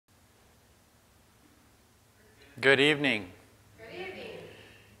Good evening. Good evening.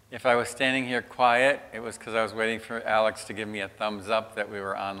 If I was standing here quiet, it was because I was waiting for Alex to give me a thumbs up that we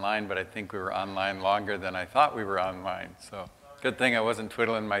were online, but I think we were online longer than I thought we were online. So good thing I wasn't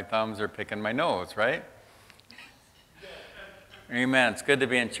twiddling my thumbs or picking my nose, right? Amen. It's good to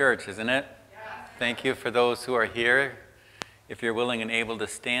be in church, isn't it? Thank you for those who are here. If you're willing and able to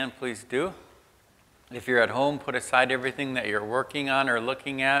stand, please do. If you're at home, put aside everything that you're working on or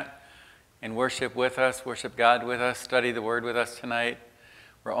looking at and worship with us, worship God with us, study the Word with us tonight.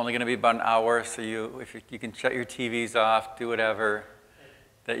 We're only going to be about an hour, so if you can shut your TVs off, do whatever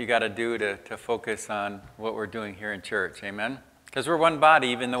that you got to do to focus on what we're doing here in church. Amen? Because we're one body,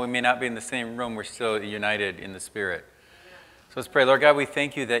 even though we may not be in the same room, we're still united in the Spirit. So let's pray. Lord God, we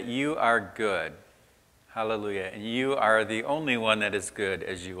thank you that you are good. Hallelujah. And you are the only one that is good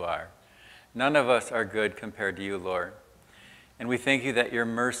as you are. None of us are good compared to you, Lord. And we thank you that your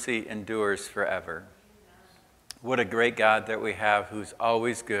mercy endures forever. What a great God that we have, who's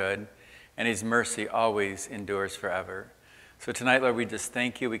always good, and his mercy always endures forever. So tonight, Lord, we just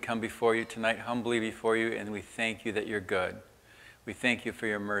thank you. We come before you tonight, humbly before you, and we thank you that you're good. We thank you for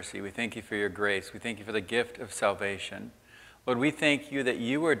your mercy. We thank you for your grace. We thank you for the gift of salvation. Lord, we thank you that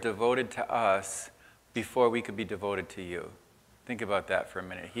you were devoted to us before we could be devoted to you. Think about that for a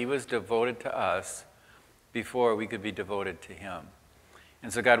minute. He was devoted to us before we could be devoted to him.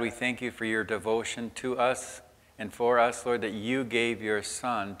 And so, God, we thank you for your devotion to us and for us, Lord, that you gave your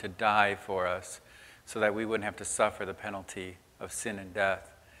Son to die for us so that we wouldn't have to suffer the penalty of sin and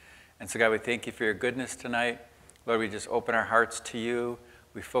death. And so, God, we thank you for your goodness tonight. Lord, we just open our hearts to you.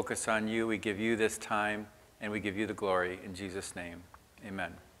 We focus on you. We give you this time, and we give you the glory. In Jesus' name,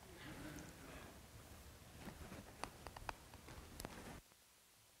 amen.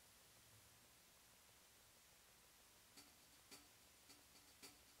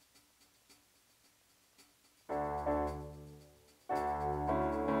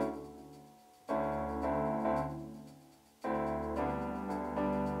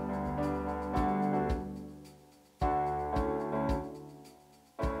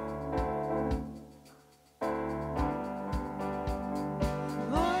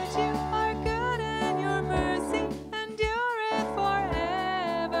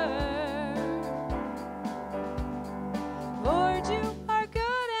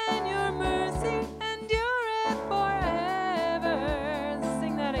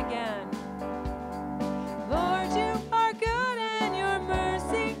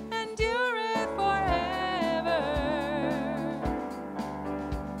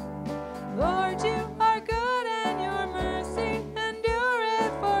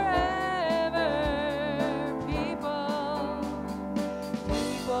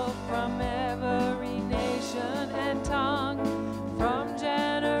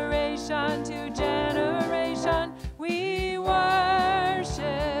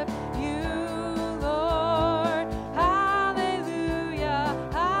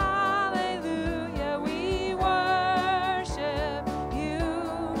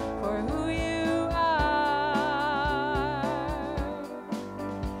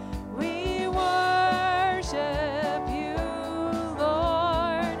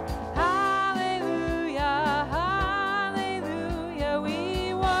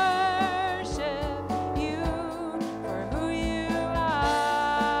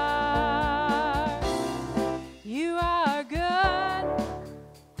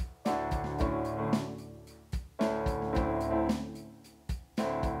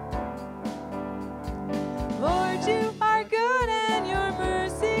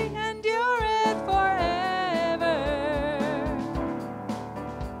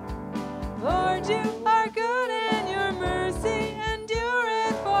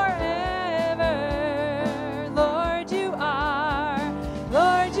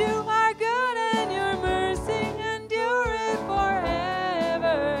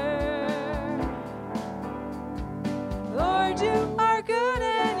 Lord, you are good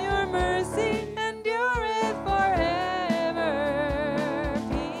and your mercy endureth forever.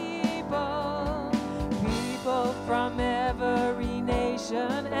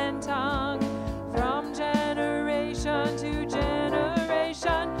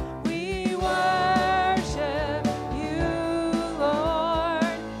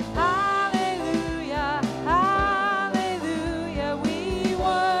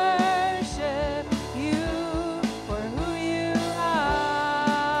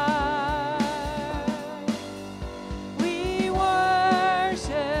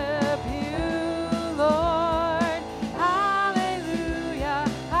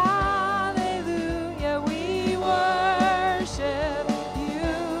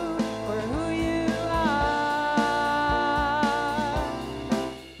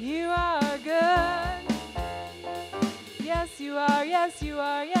 Yes, you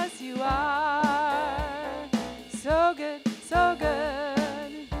are, yes, you are. So good, so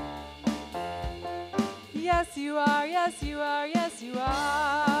good. Yes, you are, yes, you are, yes, you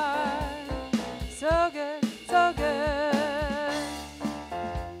are. So good, so good.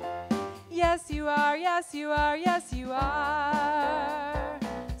 Yes, you are, yes, you are, yes, you are.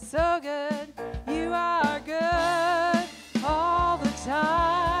 So good, you are good all the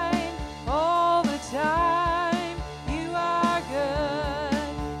time, all the time. You are good,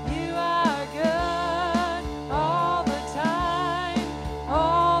 you are good all the time,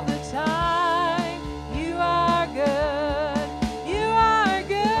 all the time. You are good, you are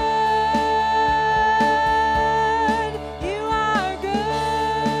good, you are good,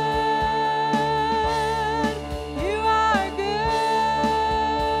 you are good,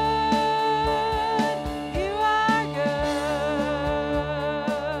 you are good.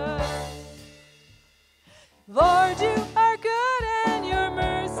 Lord, you are good and your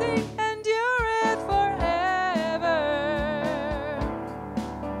mercy endureth forever.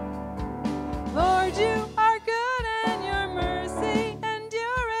 Lord, you are good and your mercy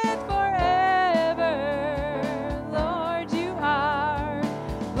endureth forever. Lord, you are.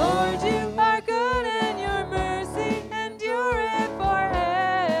 Lord, you are good and your mercy endureth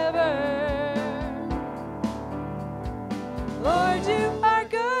forever. Lord, you are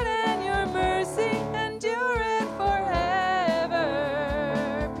good and your mercy endureth forever.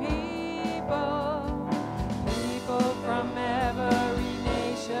 People from every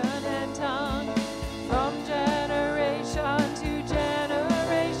nation and tongue, from generation to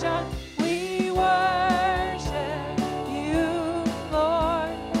generation, we worship you,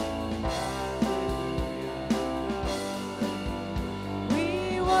 Lord. We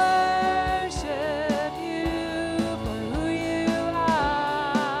worship you for who you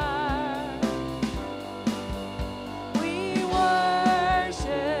are. We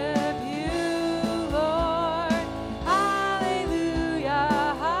worship you, Lord. Hallelujah,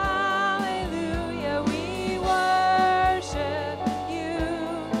 hallelujah. We worship you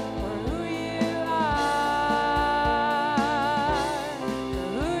for who you are. For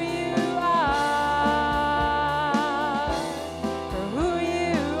who you are. For who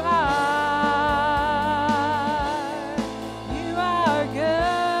you are. You are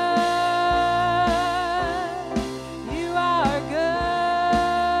good. You are good.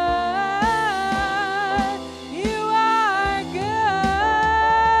 You are good.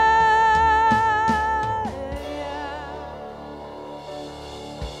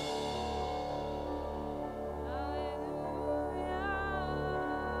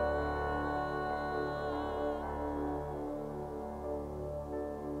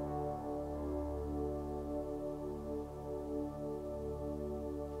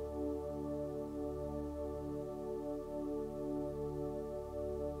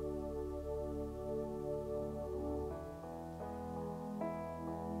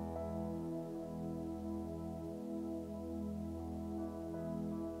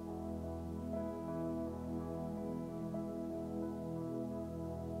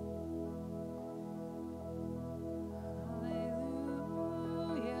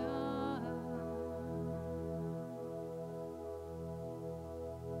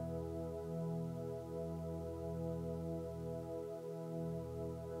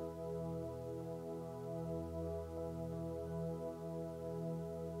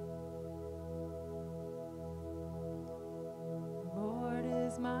 Lord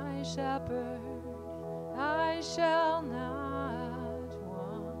is my shepherd, I shall not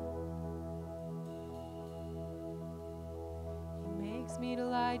want. He makes me to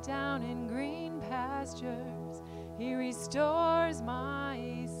lie down in green pastures. He restores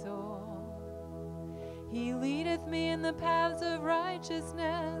my soul. He leadeth me in the paths of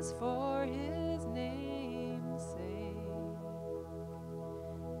righteousness for his name's sake.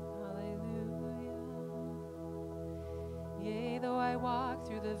 Hallelujah. Yea, though I walk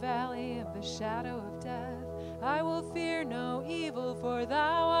through the valley of the shadow of death, I will fear no evil, for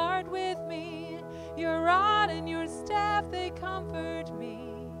thou art with me. Your rod and your staff, they comfort me.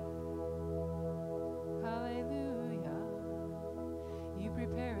 Hallelujah. You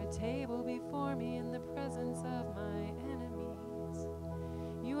prepare a table before me in the presence of my enemies.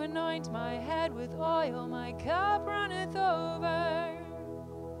 You anoint my head with oil, my cup runneth over.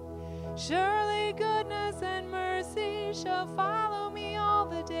 Surely goodness and mercy shall follow me all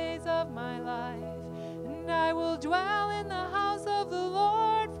the days of my life, and I will dwell in the house of the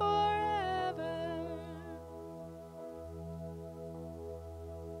Lord forever.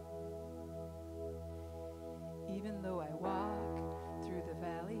 Even though I walk through the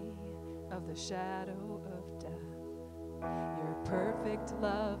valley of the shadow of death, your perfect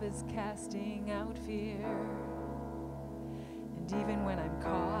love is casting out fear. And even when I'm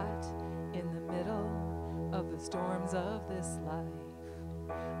caught in the middle of the storms of this life,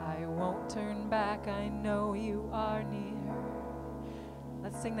 I won't turn back, I know you are near.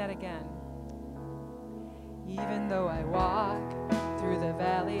 Let's sing that again. Even though I walk through the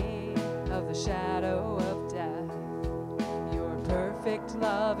valley of the shadow of death, your perfect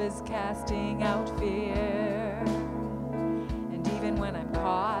love is casting out fear. And even when I'm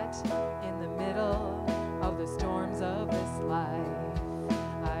caught in the middle of the storms of this life,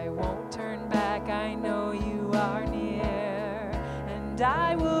 I won't turn back, I know you are near. And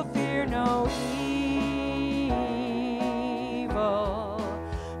I will fear no evil,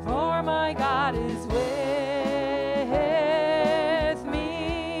 for my God is with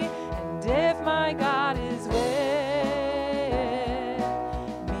me. And if my God is with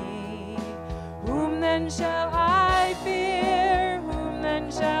me, whom then shall I fear? Whom then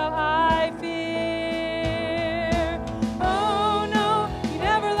shall I fear? Oh no, you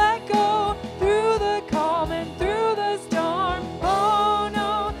never let go through the calm and through the storm. Oh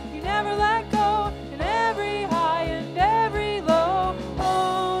no, you never let go in every high and every low.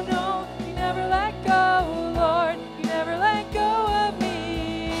 Oh no, you never let go, Lord, you never let go of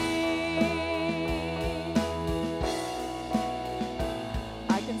me.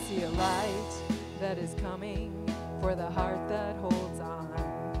 I can see a light that is coming for the heart that holds on,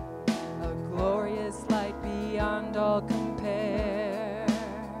 a glorious light beyond all compare.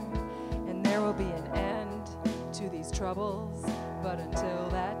 And there will be an end to these troubles, but until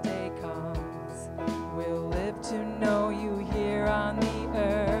that day comes, we'll live to know you here on the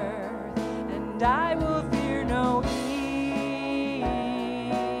earth. And I will fear no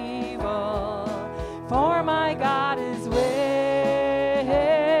evil, for my God is with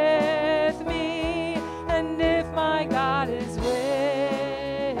me. And if my God is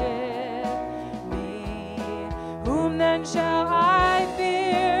with me, whom then shall I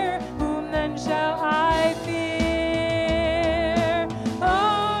fear? Whom then shall I fear?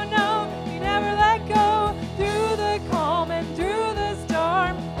 Oh no, you never let go through the calm and through the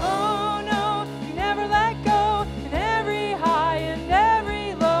storm. Oh no, you never let go in every high and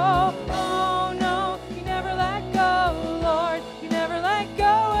every low. Oh no, you never let go, Lord, you never let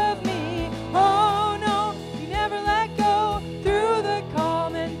go of me. Oh no, you never let go through the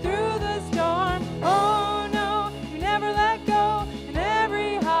calm and through the storm. Oh no, you never let go in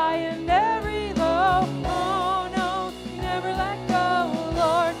every high and every low. Oh no, you never let go,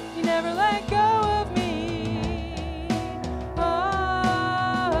 Lord, you never let go of me. Oh,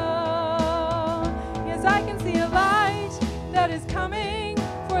 yes, I can see a light that is coming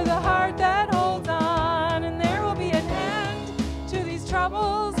for the heart that holds on. And there will be an end to these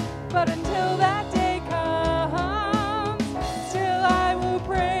troubles, but until that day comes, still I will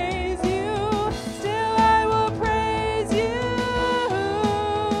praise you, still I will praise you.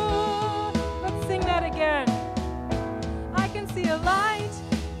 Let's sing that again. I can see a light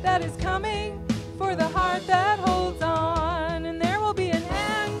that is coming for the heart that holds on. And there will be an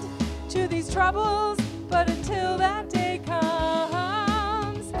end to these troubles, but until that day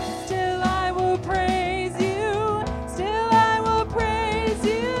comes, still I will praise you, still I will praise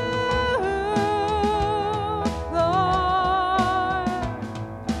you, Lord.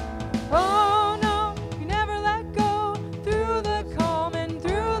 Oh no, you never let go through the calm and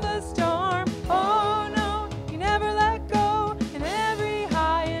through the storm. Oh no, you never let go in every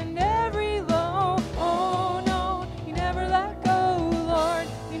high and every low. Oh no, you never let go, Lord,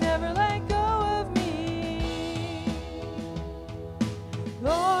 you never let go of me.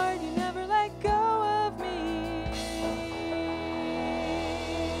 Lord, you never let go of me.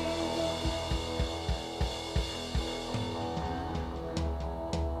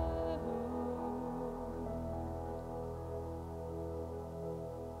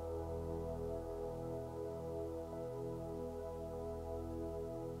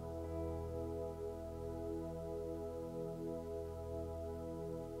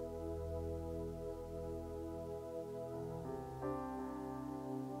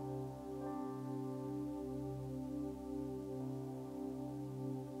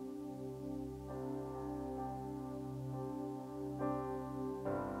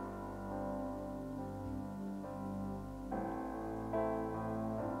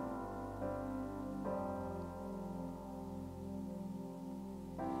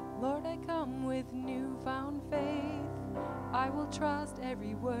 Lord, I come with newfound faith. I will trust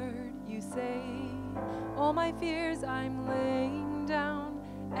every word you say. All my fears I'm laying down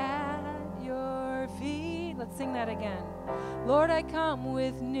at your feet. Let's sing that again. Lord, I come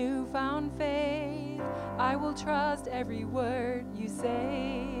with newfound faith. I will trust every word you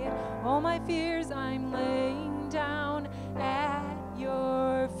say. All my fears I'm laying down at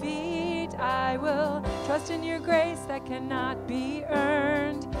your feet. I will trust in your grace that cannot be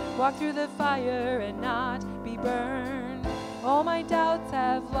earned. Walk through the fire and not be burned. All my doubts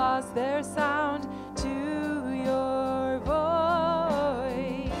have lost their sound to your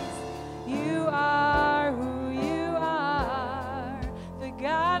voice. You are who you are, the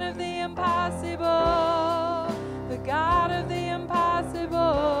God of the impossible, the God of the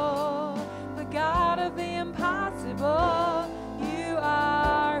impossible, the God of the impossible. You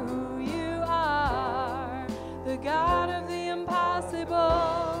are who you are, the God of the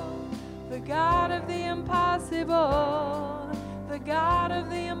impossible, the God of the impossible, the God of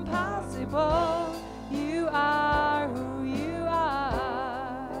the impossible. You are who you are.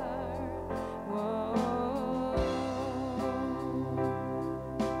 Whoa.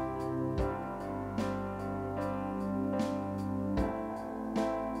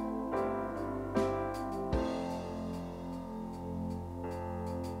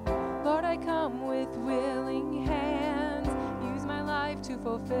 Lord, I come with willing hands. Use my life to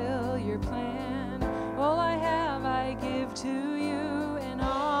fulfill your plan. All I have I give to you in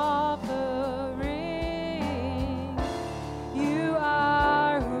offering. You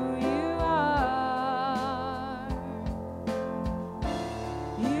are who you are.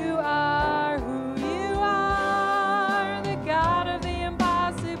 You are who you are, the God of the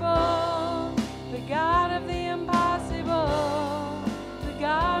impossible, the God of the impossible, the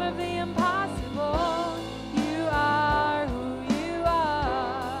God of the impossible. You are who you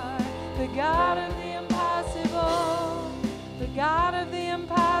are, the God of the impossible, the God of the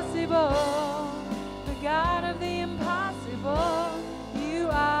impossible, the God of the impossible. You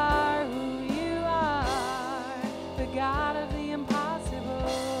are who you are, the God of the impossible.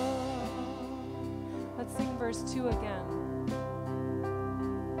 Let's sing verse 2 again.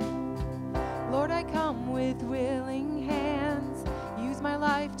 Lord, I come with willing hands. Use my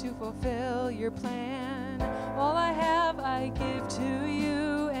life to fulfill your plan. All I have I give to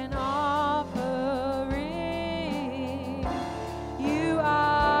you in offering. You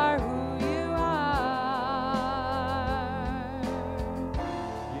are who you are.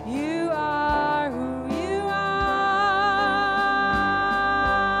 You are who you are.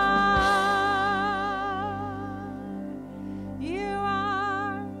 You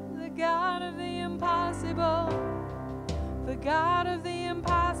are the God of the impossible, the God of the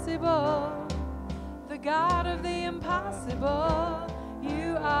impossible, the God of the impossible.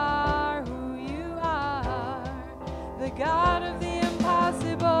 You are who you are, the God of the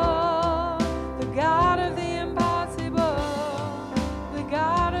impossible, the God of the impossible, the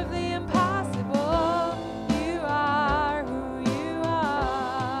God of the impossible. You are who you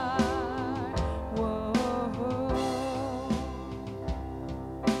are. Whoa.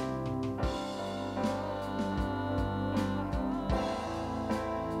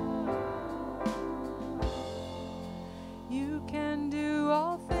 You can do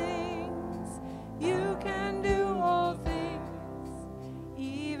all things. You can do all things.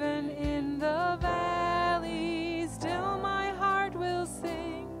 Even in the valley, still my heart will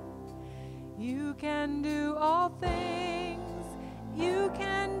sing. You can do all things. You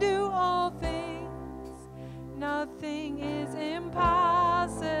can do all things. Nothing is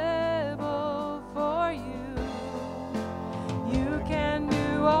impossible for you. You can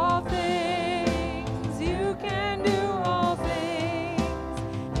do all things. You can do all things.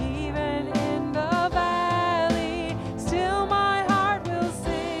 Even in the valley, still my heart will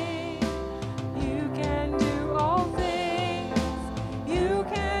sing. You can do all things. You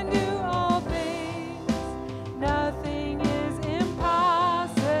can do all things. Nothing is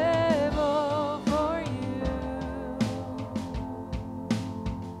impossible for you.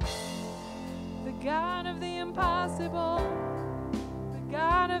 The God of the impossible, the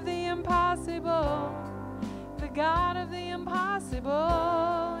God of the impossible, the God of the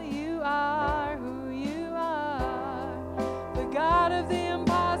impossible. You are who you are, the God of the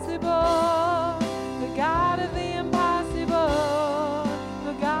impossible, the God of the impossible,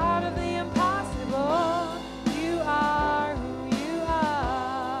 the God of the impossible. You are who you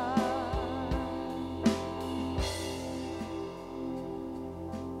are.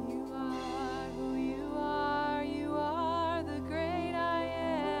 You are who you are. You are the great I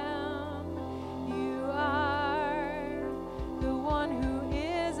am. You are the one who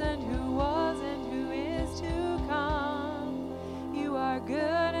is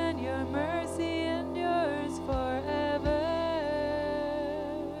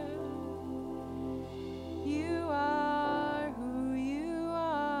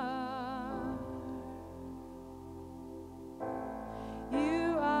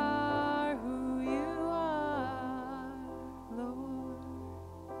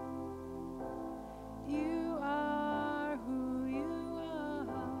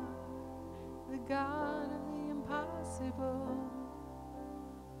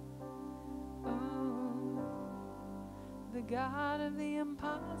God of the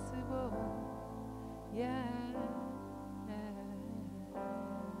impossible. Yeah.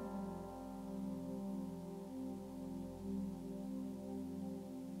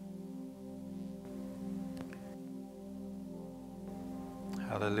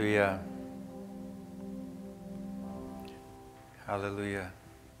 Hallelujah. Hallelujah.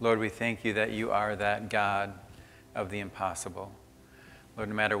 Lord, we thank you that you are that God of the impossible. Lord,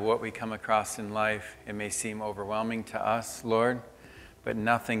 no matter what we come across in life, it may seem overwhelming to us, Lord, but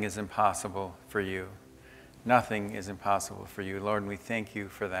nothing is impossible for you. Nothing is impossible for you, Lord, and we thank you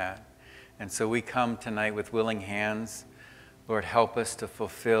for that. And so we come tonight with willing hands. Lord, help us to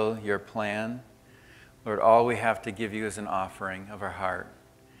fulfill your plan. Lord, all we have to give you is an offering of our heart,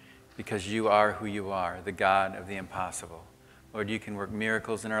 because you are who you are, the God of the impossible. Lord, you can work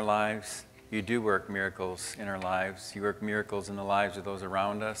miracles in our lives. You do work miracles in our lives. You work miracles in the lives of those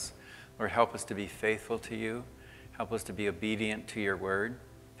around us. Lord, help us to be faithful to you. Help us to be obedient to your word.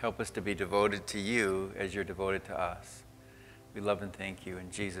 Help us to be devoted to you as you're devoted to us. We love and thank you in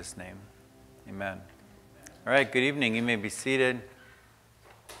Jesus' name. Amen. All right, good evening. You may be seated.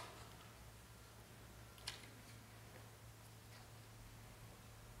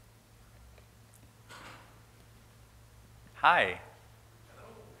 Hi.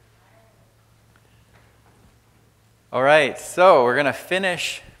 All right, so we're going to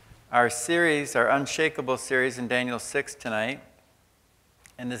finish our series, our Unshakable series in Daniel 6 tonight.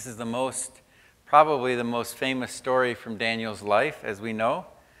 And this is probably the most famous story from Daniel's life, as we know.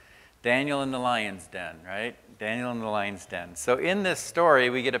 Daniel in the lion's den, right? Daniel in the lion's den. So in this story,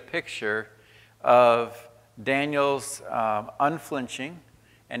 we get a picture of Daniel's unflinching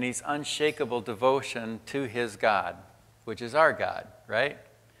and his unshakable devotion to his God, which is our God, right?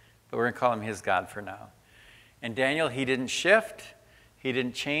 But we're going to call him his God for now. And Daniel, he didn't shift, he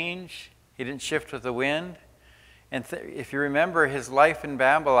didn't change, he didn't shift with the wind. And if you remember, his life in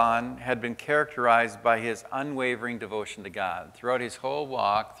Babylon had been characterized by his unwavering devotion to God. Throughout his whole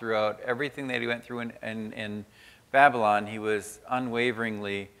walk, throughout everything that he went through in Babylon, he was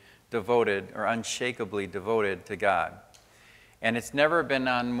unwaveringly devoted or unshakably devoted to God. And it's never been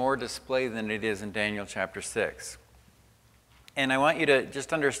on more display than it is in Daniel chapter 6. And I want you to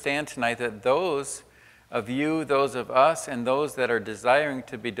just understand tonight that those of you, those of us, and those that are desiring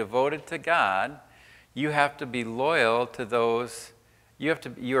to be devoted to God, you have to be loyal to those. You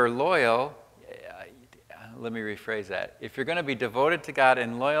are loyal. Let me rephrase that. If you're going to be devoted to God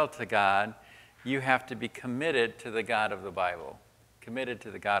and loyal to God, you have to be committed to the God of the Bible. Committed to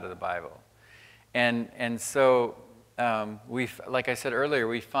the God of the Bible. And so, like I said earlier,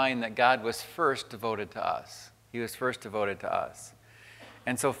 we find that God was first devoted to us. He was first devoted to us.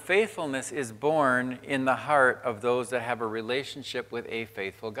 And so faithfulness is born in the heart of those that have a relationship with a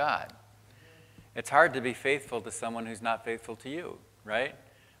faithful God. It's hard to be faithful to someone who's not faithful to you, right?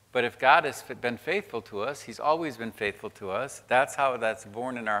 But if God has been faithful to us, he's always been faithful to us. That's how that's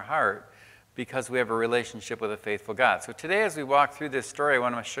born in our heart, because we have a relationship with a faithful God. So today, as we walk through this story, I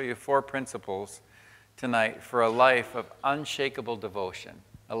want to show you 4 principles tonight for a life of unshakable devotion.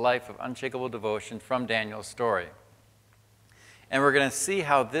 A life of unshakable devotion from Daniel's story. And we're going to see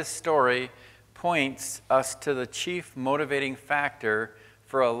how this story points us to the chief motivating factor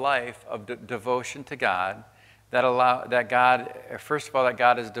for a life of devotion to God, that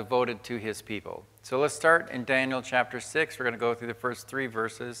God is devoted to his people. So let's start in Daniel chapter 6. We're going to go through the first 3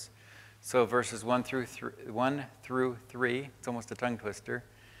 verses. So verses 1 through 3. It's almost a tongue twister.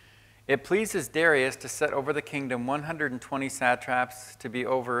 It pleases Darius to set over the kingdom 120 satraps to be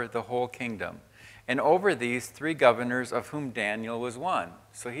over the whole kingdom, and over these 3 governors, of whom Daniel was one.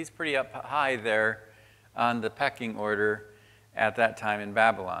 So he's pretty up high there on the pecking order at that time in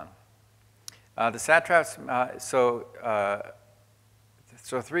Babylon. The satraps, so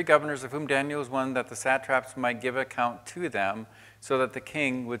 3 governors, of whom Daniel was one, that the satraps might give account to them, so that the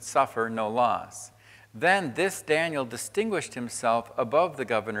king would suffer no loss. Then this Daniel distinguished himself above the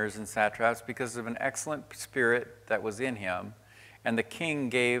governors and satraps because of an excellent spirit that was in him, and the king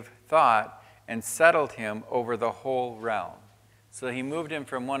gave thought and settled him over the whole realm. So he moved him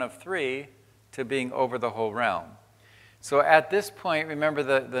from one of 3 to being over the whole realm. So at this point, remember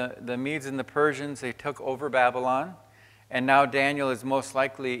the Medes and the Persians, they took over Babylon, and now Daniel is most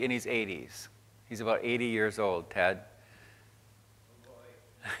likely in his 80s. He's about 80 years old, Ted.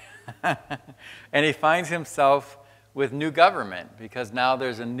 And he finds himself with new government, because now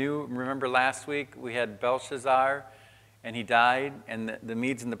there's a new, remember last week we had Belshazzar, and he died, and the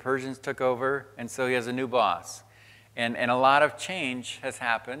Medes and the Persians took over, and so he has a new boss. And a lot of change has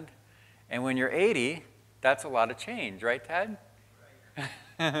happened, and when you're 80, that's a lot of change, right, Ted?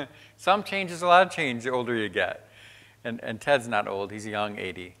 Right. Some change is a lot of change the older you get. And Ted's not old, he's young,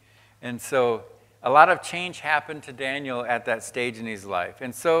 80. And so a lot of change happened to Daniel at that stage in his life.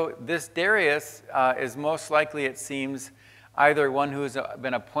 And so this Darius is most likely, it seems, either one who has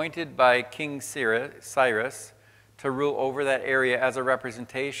been appointed by King Cyrus to rule over that area as a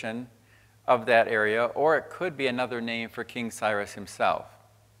representation of that area, or it could be another name for King Cyrus himself.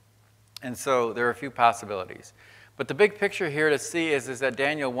 And so there are a few possibilities. But the big picture here to see is that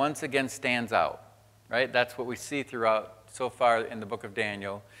Daniel once again stands out, right? That's what we see throughout so far in the book of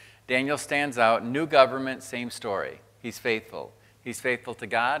Daniel. Daniel stands out. New government, same story. He's faithful. He's faithful to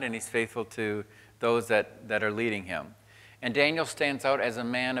God, and he's faithful to those that are leading him. And Daniel stands out as a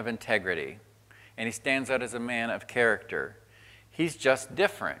man of integrity, and he stands out as a man of character. He's just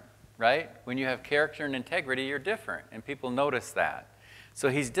different, right? When you have character and integrity, you're different, and people notice that. So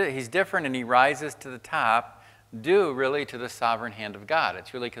he's different, and he rises to the top due really to the sovereign hand of God.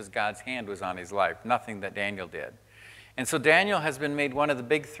 It's really because God's hand was on his life, nothing that Daniel did. And so Daniel has been made one of the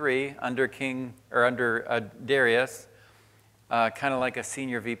big three under Darius, kind of like a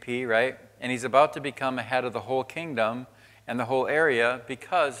senior VP, right? And he's about to become a head of the whole kingdom and the whole area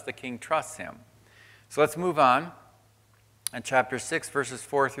because the king trusts him. So let's move on. In chapter 6, verses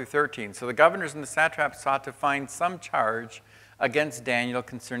 4 through 13. So the governors and the satraps sought to find some charge against Daniel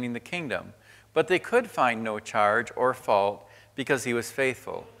concerning the kingdom. But they could find no charge or fault because he was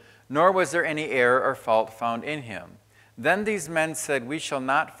faithful, nor was there any error or fault found in him. Then these men said, "We shall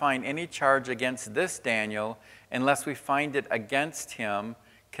not find any charge against this Daniel unless we find it against him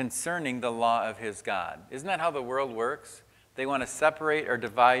concerning the law of his God." Isn't that how the world works? They want to separate or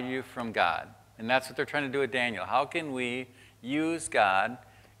divide you from God. And that's what they're trying to do with Daniel. How can we use God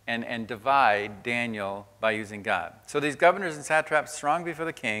and divide Daniel by using God? So these governors and satraps thronged before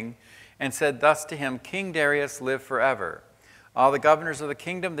the king and said thus to him, "King Darius, live forever. All the governors of the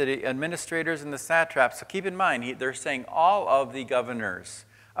kingdom, the administrators and the satraps," so keep in mind, they're saying all of the governors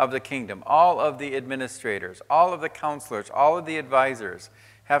of the kingdom, all of the administrators, all of the counselors, all of the advisors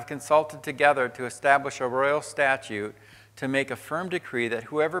have consulted together to establish a royal statute to make a firm decree that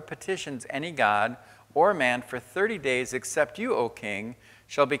whoever petitions any god or man for 30 days except you, O king,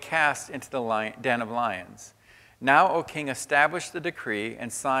 shall be cast into the den of lions. Now, O king, establish the decree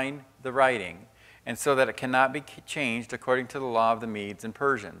and sign the writing, and so that it cannot be changed according to the law of the Medes and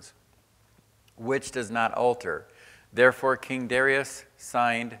Persians, which does not alter. Therefore King Darius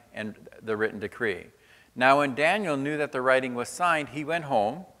signed the written decree. Now when Daniel knew that the writing was signed, he went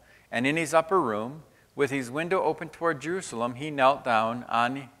home, and in his upper room, with his window open toward Jerusalem, he knelt down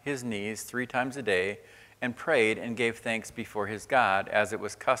on his knees 3 times a day and prayed and gave thanks before his God, as it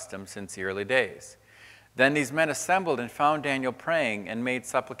was custom since the early days. Then these men assembled and found Daniel praying and made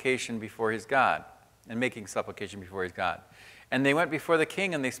supplication before his God, and making supplication before his God. And they went before the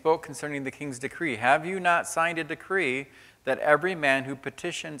king, and they spoke concerning the king's decree. "Have you not signed a decree that every man who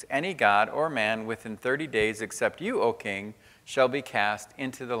petitions any god or man within 30 days except you, O king, shall be cast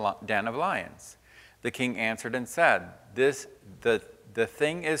into the den of lions?" The king answered and said, The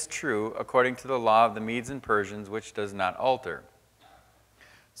thing is true according to the law of the Medes and Persians, which does not alter."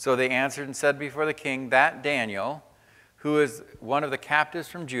 So they answered and said before the king, "That Daniel, who is one of the captives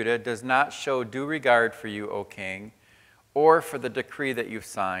from Judah, does not show due regard for you, O king, or for the decree that you've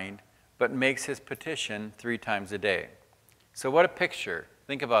signed, but makes his petition 3 times a day." So what a picture.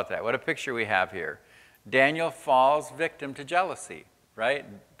 Think about that. What a picture we have here. Daniel falls victim to jealousy, right?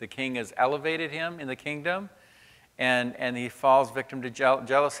 The king has elevated him in the kingdom, and he falls victim to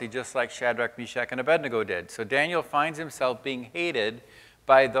jealousy, just like Shadrach, Meshach, and Abednego did. So Daniel finds himself being hated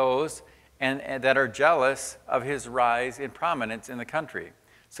by those and that are jealous of his rise in prominence in the country.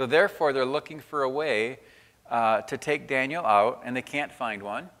 So therefore, they're looking for a way to take Daniel out, and they can't find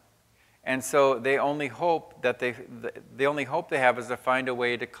one. And so the only hope they have is to find a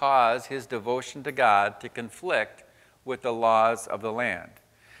way to cause his devotion to God to conflict with the laws of the land.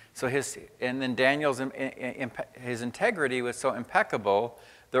 So then Daniel's his integrity was so impeccable.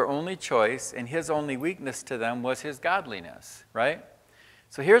 Their only choice and his only weakness to them was his godliness, right?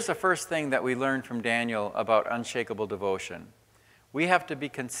 So here's the first thing that we learned from Daniel about unshakable devotion. We have to be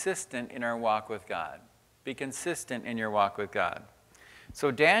consistent in our walk with God. Be consistent in your walk with God.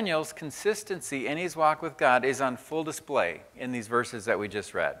 So Daniel's consistency in his walk with God is on full display in these verses that we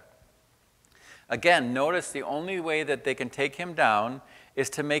just read. Again, notice the only way that they can take him down is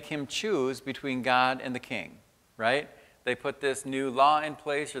to make him choose between God and the king, right? They put this new law in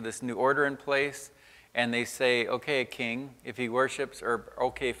place or this new order in place, and they say, okay, king, if he worships, or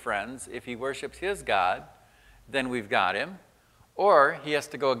okay, friends, if he worships his God, then we've got him. Or he has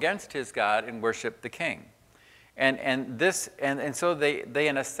to go against his God and worship the king. And so they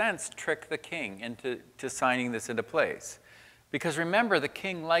in a sense trick the king into signing this into place. Because remember, the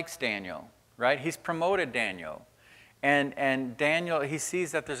king likes Daniel, right? He's promoted Daniel. And Daniel, he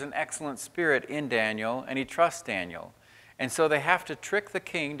sees that there's an excellent spirit in Daniel, and he trusts Daniel. And so they have to trick the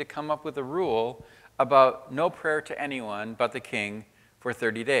king to come up with a rule about no prayer to anyone but the king for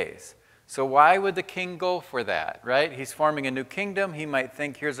 30 days. So why would the king go for that, right? He's forming a new kingdom. He might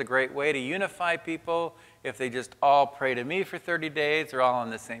think, here's a great way to unify people. If they just all pray to me for 30 days, they're all on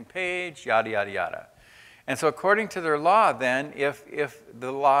the same page, yada, yada, yada. And so according to their law then, if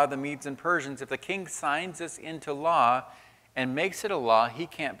the law of the Medes and Persians, if the king signs this into law and makes it a law, he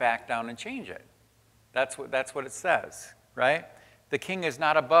can't back down and change it. That's what it says, right? The king is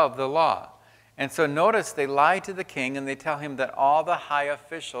not above the law. And so notice they lie to the king and they tell him that all the high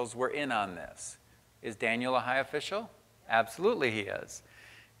officials were in on this. Is Daniel a high official? Absolutely he is.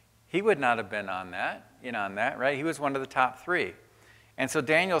 He would not have been in on that, right? He was one of the top 3. And so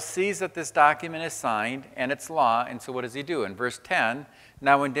Daniel sees that this document is signed and it's law, and so what does he do? In verse 10,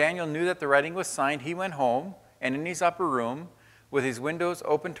 now when Daniel knew that the writing was signed, he went home, and in his upper room, with his windows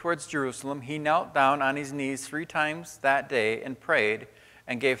open towards Jerusalem, he knelt down on his knees 3 times that day and prayed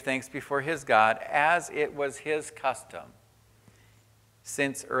and gave thanks before his God, as it was his custom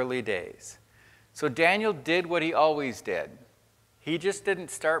since early days. So Daniel did what he always did. He just didn't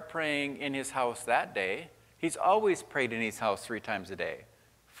start praying in his house that day. He's always prayed in his house 3 times a day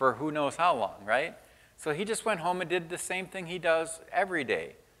for who knows how long, right? So he just went home and did the same thing he does every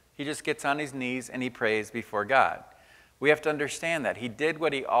day. He just gets on his knees and he prays before God. We have to understand that. He did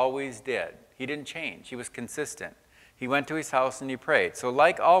what he always did. He didn't change. He was consistent. He went to his house and he prayed. So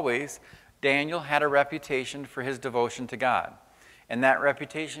like always, Daniel had a reputation for his devotion to God. And that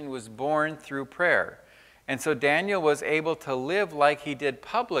reputation was born through prayer. And so Daniel was able to live like he did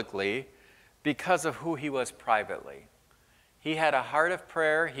publicly because of who he was privately. He had a heart of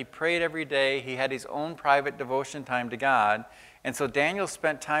prayer. He prayed every day. He had his own private devotion time to God. And so Daniel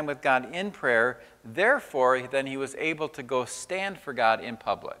spent time with God in prayer. Therefore, then he was able to go stand for God in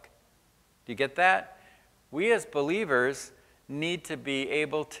public. Do you get that? We as believers need to be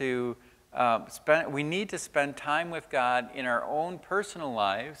able to spend time with God in our own personal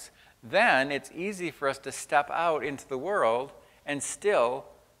lives. Then it's easy for us to step out into the world and still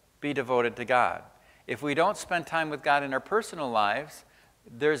be devoted to God. If we don't spend time with God in our personal lives,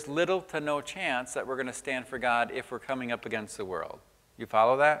 there's little to no chance that we're going to stand for God if we're coming up against the world. You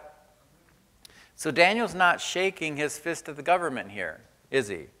follow that? So Daniel's not shaking his fist at the government here, is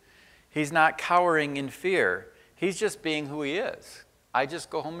he? He's not cowering in fear. He's just being who he is. I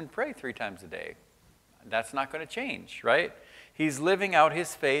just go home and pray 3 times a day. That's not going to change, right? He's living out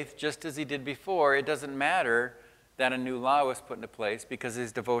his faith just as he did before. It doesn't matter that a new law was put into place because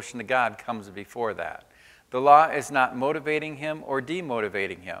his devotion to God comes before that. The law is not motivating him or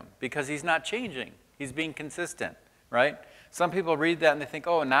demotivating him because he's not changing. He's being consistent, right? Some people read that and they think,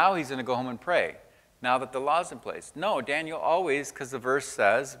 oh, now he's going to go home and pray now that the law's in place. No, Daniel always, because the verse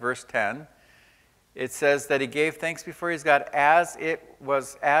says, verse 10, it says that he gave thanks before his God as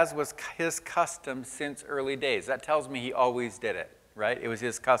was his custom since early days. That tells me he always did it, right? It was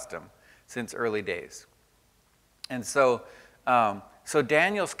his custom since early days. And so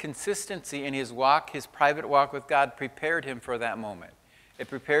Daniel's consistency in his walk, his private walk with God, prepared him for that moment. It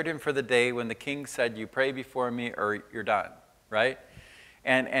prepared him for the day when the king said, you pray before me or you're done, right?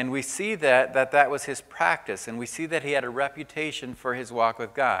 And we see that was his practice, and we see that he had a reputation for his walk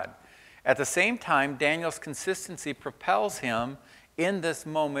with God. At the same time, Daniel's consistency propels him in this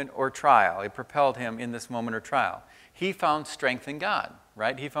moment or trial. It propelled him in this moment or trial. He found strength in God,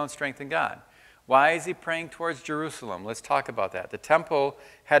 right? He found strength in God. Why is he praying towards Jerusalem? Let's talk about that. The temple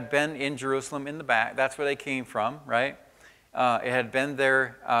had been in Jerusalem in the back. That's where they came from, right? It had been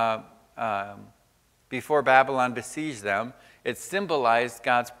there before Babylon besieged them. It symbolized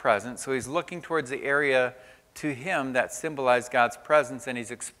God's presence. So he's looking towards the area to him that symbolized God's presence, and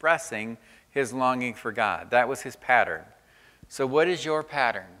he's expressing his longing for God. That was his pattern. So what is your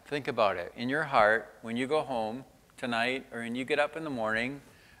pattern? Think about it. In your heart, when you go home tonight, or when you get up in the morning,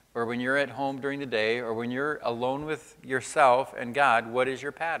 or when you're at home during the day, or when you're alone with yourself and God, what is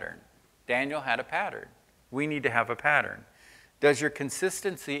your pattern? Daniel had a pattern. We need to have a pattern. Does your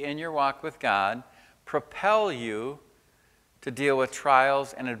consistency in your walk with God propel you to deal with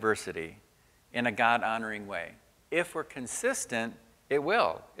trials and adversity in a God-honoring way? If we're consistent, it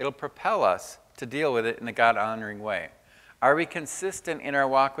will. It'll propel us to deal with it in a God-honoring way. Are we consistent in our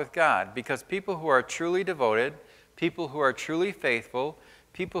walk with God? Because people who are truly devoted, people who are truly faithful,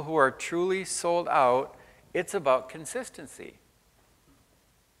 people who are truly sold out, it's about consistency.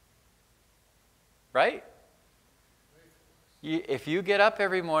 Right? If you get up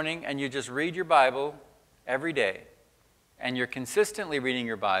every morning and you just read your Bible every day, and you're consistently reading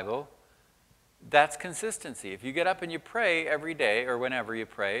your Bible, that's consistency. If you get up and you pray every day, or whenever you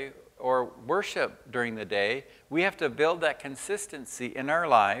pray, or worship during the day, we have to build that consistency in our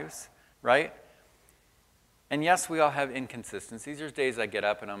lives, right? And yes, we all have inconsistencies. There's days I get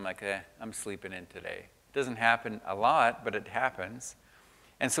up and I'm like, I'm sleeping in today. It doesn't happen a lot, but it happens.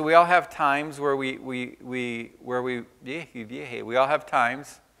 And so we all have times where we all have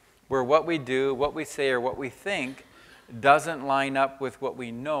times where what we do, what we say, or what we think doesn't line up with what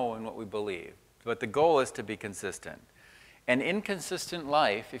we know and what we believe. But the goal is to be consistent. An inconsistent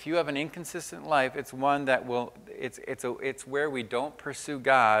life, if you have an inconsistent life, it's one that will, it's where we don't pursue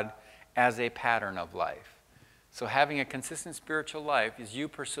God as a pattern of life. So having a consistent spiritual life is you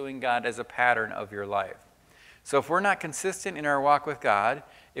pursuing God as a pattern of your life. So if we're not consistent in our walk with God,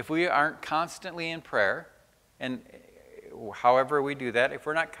 if we aren't constantly in prayer, and however we do that, if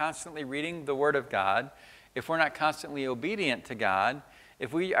we're not constantly reading the Word of God, if we're not constantly obedient to God,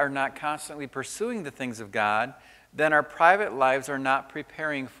 if we are not constantly pursuing the things of God, then our private lives are not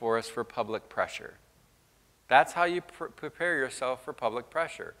preparing for us for public pressure. That's how you prepare yourself for public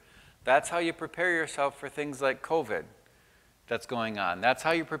pressure. That's how you prepare yourself for things like COVID that's going on. That's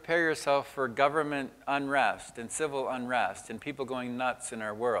how you prepare yourself for government unrest and civil unrest and people going nuts in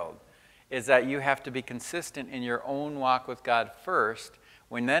our world, is that you have to be consistent in your own walk with God first.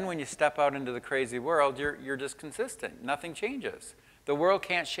 When you step out into the crazy world, you're just consistent. Nothing changes. The world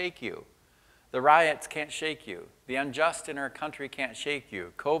can't shake you. The riots can't shake you. The unjust in our country can't shake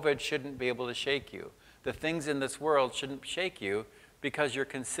you. COVID shouldn't be able to shake you. The things in this world shouldn't shake you because you're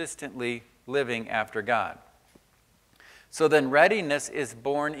consistently living after God. So then readiness is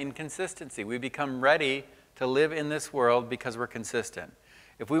born in consistency. We become ready to live in this world because we're consistent.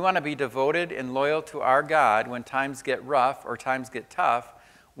 If we want to be devoted and loyal to our God when times get rough or times get tough,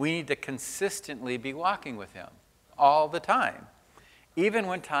 we need to consistently be walking with Him all the time, even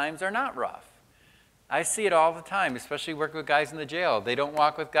when times are not rough. I see it all the time, especially working with guys in the jail. They don't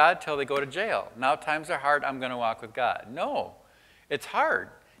walk with God till they go to jail. Now times are hard, I'm going to walk with God. No, it's hard.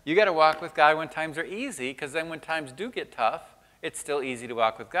 You got to walk with God when times are easy, because then when times do get tough, it's still easy to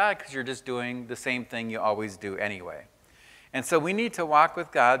walk with God because you're just doing the same thing you always do anyway. And so we need to walk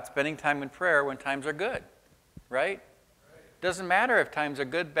with God, spending time in prayer when times are good, right? Doesn't matter if times are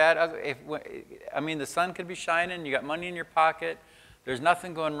good, bad. The sun could be shining, you got money in your pocket, there's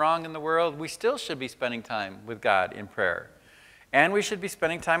nothing going wrong in the world. We still should be spending time with God in prayer. And we should be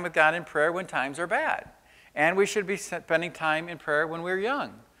spending time with God in prayer when times are bad. And we should be spending time in prayer when we're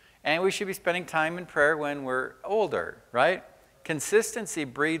young. And we should be spending time in prayer when we're older, right? Consistency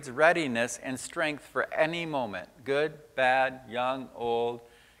breeds readiness and strength for any moment. Good, bad, young, old.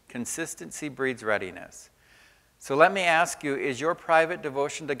 Consistency breeds readiness. So let me ask you, is your private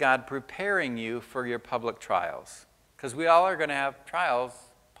devotion to God preparing you for your public trials? Because we all are going to have trials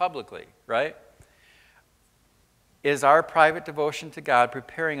publicly, right? Is our private devotion to God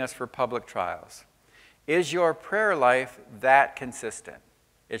preparing us for public trials? Is your prayer life that consistent?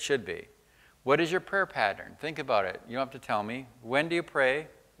 It should be. What is your prayer pattern? Think about it. You don't have to tell me. When do you pray?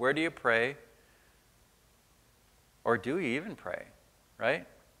 Where do you pray? Or do you even pray, right?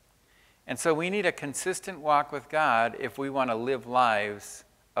 And so we need a consistent walk with God if we want to live lives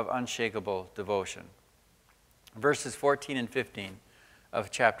of unshakable devotion. Verses 14 and 15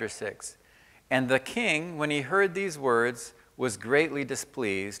 of chapter 6. And the king, when he heard these words, was greatly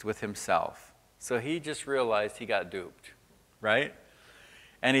displeased with himself. So he just realized he got duped, right?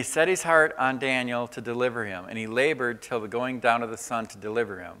 And he set his heart on Daniel to deliver him, and he labored till the going down of the sun to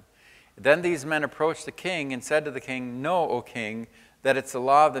deliver him. Then these men approached the king and said to the king, Know, O king, that it's the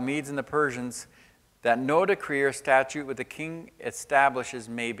law of the Medes and the Persians that no decree or statute which the king establishes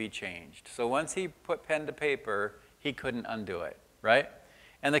may be changed. So once he put pen to paper, he couldn't undo it, right?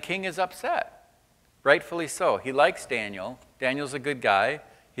 And the king is upset, rightfully so. He likes Daniel. Daniel's a good guy.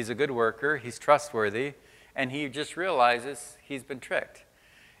 He's a good worker. He's trustworthy. And he just realizes he's been tricked.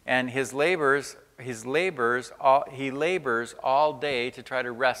 And he labors all day to try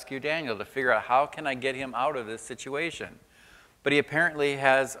to rescue Daniel, to figure out how can I get him out of this situation. But he apparently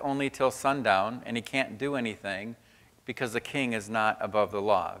has only till sundown, and he can't do anything because the king is not above the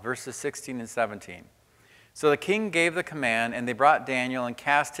law. Verses 16 and 17. So the king gave the command, and they brought Daniel and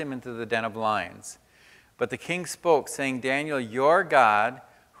cast him into the den of lions. But the king spoke, saying, Daniel, your God,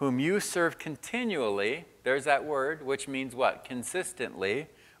 whom you serve continually, there's that word, which means what? Consistently.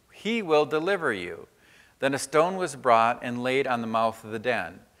 He will deliver you. Then a stone was brought and laid on the mouth of the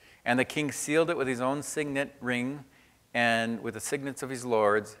den. And the king sealed it with his own signet ring and with the signets of his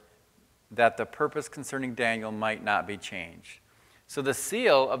lords. that the purpose concerning Daniel might not be changed. So the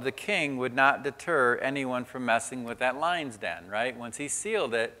seal of the king would not deter anyone from messing with that lion's den, right? Once he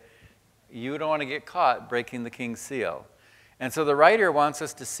sealed it, you don't want to get caught breaking the king's seal. And so the writer wants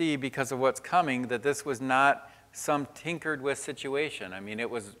us to see, because of what's coming, that this was not some tinkered with situation. I mean, it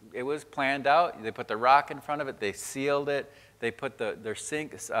was planned out. They put the rock in front of it. They sealed it. They put their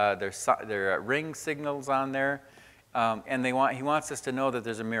ring signals on there. And he wants us to know that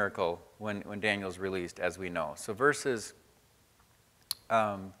there's a miracle when Daniel's released, as we know. So verses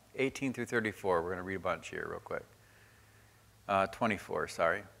 18 through 34, we're going to read a bunch here real quick. 24,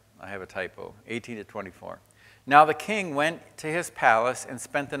 sorry. I have a typo. 18 to 24. Now the king went to his palace and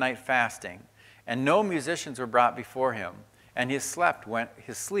spent the night fasting, and no musicians were brought before him, and his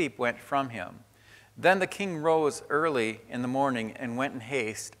sleep went from him. Then the king rose early in the morning and went in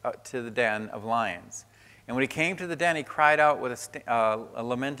haste to the den of lions. And when he came to the den, he cried out with a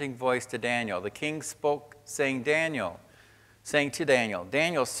lamenting voice to Daniel. The king spoke, saying to Daniel,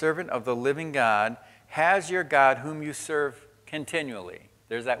 Daniel, servant of the living God, has your God, whom you serve continually,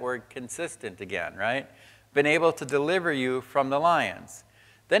 there's that word consistent again, right, been able to deliver you from the lions?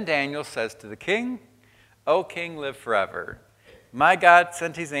 Then Daniel says to the king, O king, live forever. My God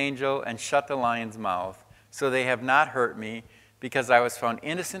sent his angel and shut the lion's mouth, so they have not hurt me, because I was found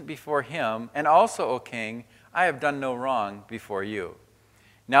innocent before him, and also, O king, I have done no wrong before you.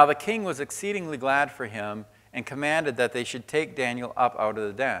 Now the king was exceedingly glad for him, and commanded that they should take Daniel up out of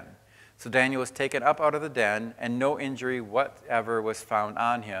the den. So Daniel was taken up out of the den, and no injury whatever was found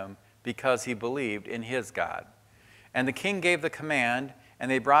on him, because he believed in his God. And the king gave the command,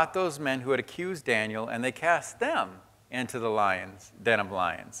 and they brought those men who had accused Daniel, and they cast them into the den of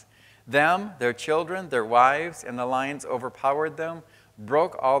lions. Them, their children, their wives, and the lions overpowered them,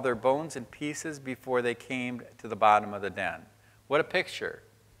 broke all their bones in pieces before they came to the bottom of the den. What a picture,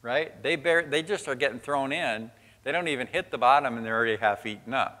 right? They just are getting thrown in. They don't even hit the bottom, and they're already half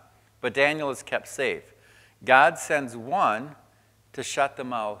eaten up. But Daniel is kept safe. God sends one to shut the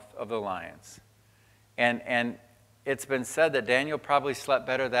mouth of the lions. And it's been said that Daniel probably slept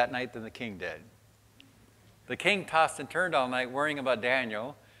better that night than the king did. The king tossed and turned all night worrying about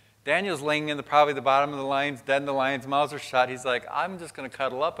Daniel. Daniel's laying in probably the bottom of the lion's den. The lion's mouths are shut. He's like, I'm just going to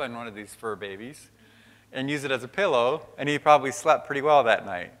cuddle up on one of these fur babies and use it as a pillow. And he probably slept pretty well that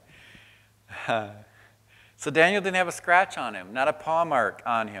night. So Daniel didn't have a scratch on him, not a paw mark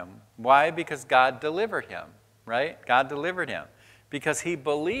on him. Why? Because God delivered him, right? God delivered him because he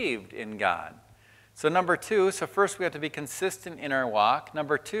believed in God. So number two, so first we have to be consistent in our walk.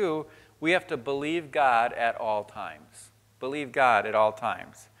 Number two, we have to believe God at all times. Believe God at all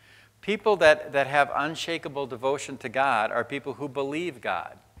times. People that have unshakable devotion to God are people who believe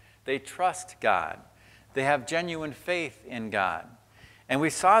God. They trust God. They have genuine faith in God. And we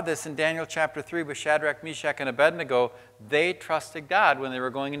saw this in Daniel chapter 3 with Shadrach, Meshach, and Abednego. They trusted God when they were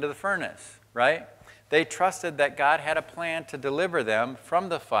going into the furnace, right? They trusted that God had a plan to deliver them from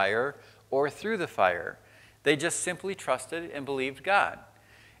the fire or through the fire. They just simply trusted and believed God.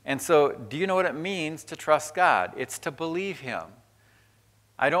 And so, do you know what it means to trust God? It's to believe him.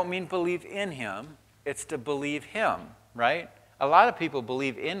 I don't mean believe in him. It's to believe him, right? A lot of people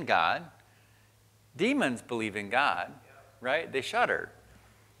believe in God. Demons believe in God, right? They shudder.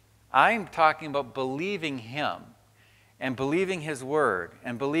 I'm talking about believing him and believing his word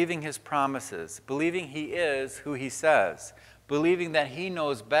and believing his promises, believing he is who he says, believing that he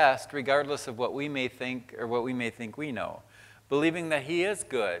knows best regardless of what we may think or what we may think we know, believing that he is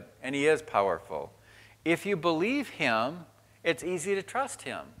good and he is powerful. If you believe him, it's easy to trust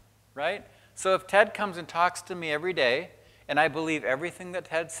him, right? So if Ted comes and talks to me every day and I believe everything that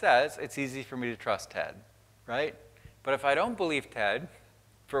Ted says, it's easy for me to trust Ted, right? But if I don't believe Ted,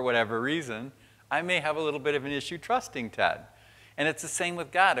 for whatever reason, I may have a little bit of an issue trusting Ted. And it's the same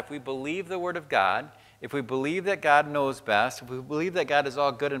with God. If we believe the Word of God, if we believe that God knows best, if we believe that God is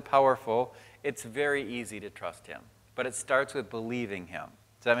all good and powerful, it's very easy to trust him. But it starts with believing him.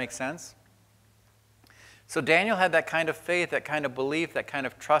 Does that make sense? So Daniel had that kind of faith, that kind of belief, that kind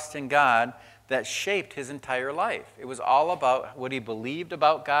of trust in God that shaped his entire life. It was all about what he believed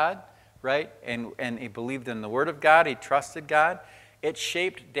about God, right? And he believed in the Word of God. He trusted God. It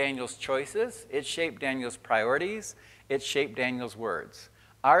shaped Daniel's choices. It shaped Daniel's priorities. It shaped Daniel's words.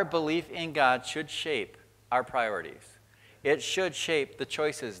 Our belief in God should shape our priorities. It should shape the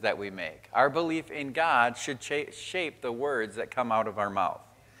choices that we make. Our belief in God should shape the words that come out of our mouth.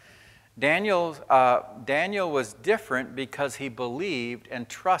 Daniel was different because he believed and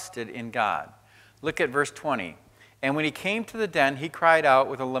trusted in God. Look at verse 20. And when he came to the den, he cried out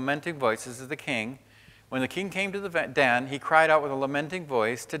with a lamenting voice, this is the king, When the king came to the den, he cried out with a lamenting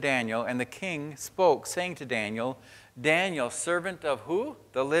voice to Daniel, and the king spoke, saying to Daniel, Daniel, servant of who?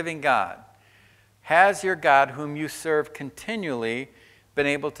 The living God. Has your God, whom you serve continually, been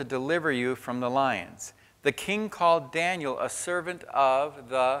able to deliver you from the lions? The king called Daniel a servant of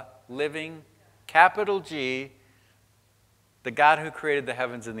the living, capital G, the God who created the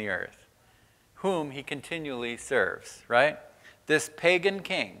heavens and the earth, whom he continually serves, right? This pagan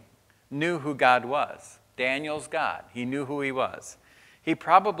king knew who God was. Daniel's God. He knew who he was. He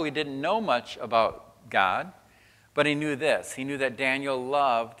probably didn't know much about God, but he knew this. He knew that Daniel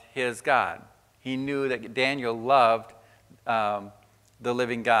loved his God. He knew that Daniel loved the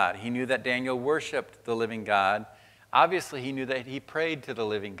living God. He knew that Daniel worshiped the living God. Obviously, he knew that he prayed to the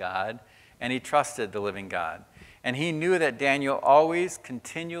living God, and he trusted the living God. And he knew that Daniel always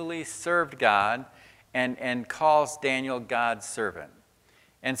continually served God and calls Daniel God's servant.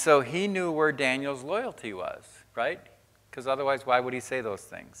 And so he knew where Daniel's loyalty was, right? Because otherwise, why would he say those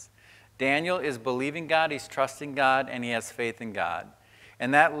things? Daniel is believing God, he's trusting God, and he has faith in God.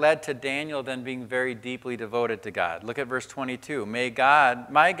 And that led to Daniel then being very deeply devoted to God. Look at verse 22. My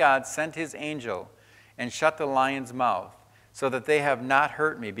God sent his angel and shut the lion's mouth, so that they have not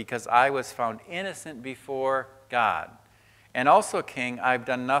hurt me, because I was found innocent before God. And also, King, I've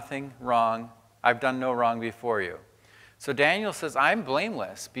done nothing wrong. I've done no wrong before you. So Daniel says, I'm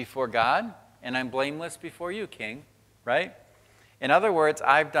blameless before God, and I'm blameless before you, King, right? In other words,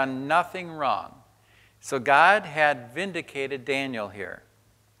 I've done nothing wrong. So God had vindicated Daniel here.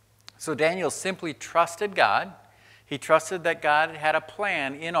 So Daniel simply trusted God. He trusted that God had a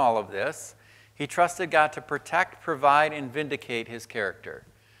plan in all of this. He trusted God to protect, provide, and vindicate his character.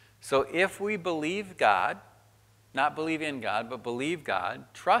 So if we believe God, not believe in God, but believe God,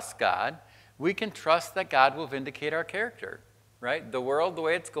 trust God, we can trust that God will vindicate our character, right? The world, the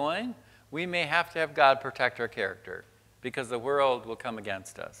way it's going, we may have to have God protect our character because the world will come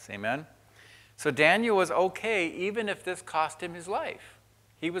against us. Amen? So Daniel was okay even if this cost him his life.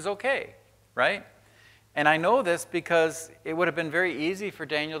 He was okay, right? And I know this because it would have been very easy for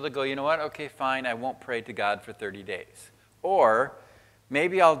Daniel to go, you know what, okay, fine, I won't pray to God for 30 days. Or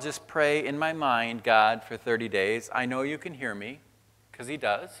maybe I'll just pray in my mind, God, for 30 days. I know you can hear me, because he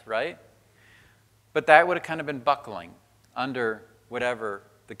does, right? But that would have kind of been buckling under whatever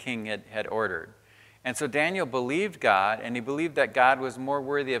the king had ordered. And so Daniel believed God, and he believed that God was more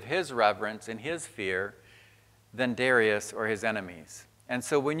worthy of his reverence and his fear than Darius or his enemies. And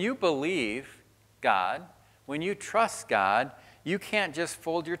so when you believe God, when you trust God, you can't just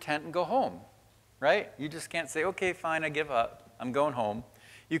fold your tent and go home, right? You just can't say, okay, fine, I give up. I'm going home.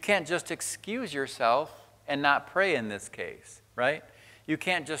 You can't just excuse yourself and not pray in this case, right? You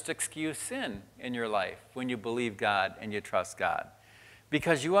can't just excuse sin in your life when you believe God and you trust God,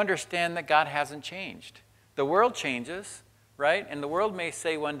 because you understand that God hasn't changed. The world changes, right? And the world may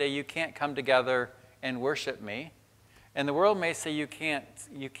say one day you can't come together and worship me. And the world may say you can't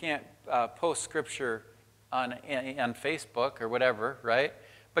post scripture on Facebook or whatever, right?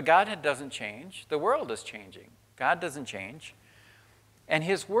 But God doesn't change. The world is changing. God doesn't change. And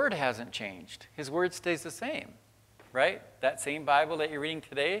his word hasn't changed. His word stays the same, right? That same Bible that you're reading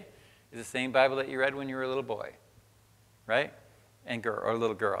today is the same Bible that you read when you were a little boy, right? Or a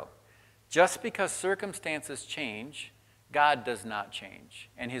little girl. Just because circumstances change, God does not change,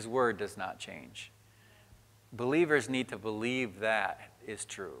 and his word does not change. Believers need to believe that is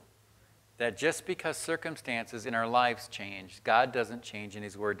true. That just because circumstances in our lives change, God doesn't change and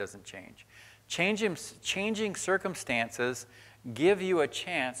his word doesn't change. Changing circumstances give you a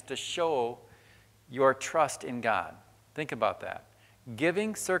chance to show your trust in God. Think about that.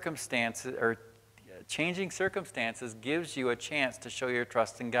 Changing circumstances gives you a chance to show your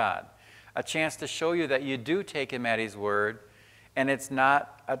trust in God. A chance to show you that you do take him at his word, and it's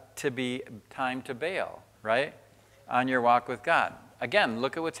not to be time to bail, right, on your walk with God. Again,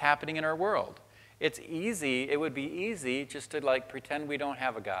 look at what's happening in our world. It would be easy just to pretend we don't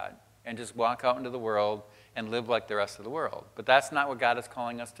have a God and just walk out into the world and live like the rest of the world. But that's not what God is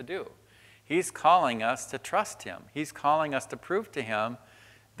calling us to do. He's calling us to trust him. He's calling us to prove to him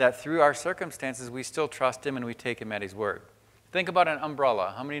that through our circumstances we still trust him and we take him at his word. Think about an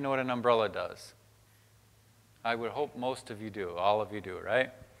umbrella. How many know what an umbrella does? I would hope most of you do. All of you do,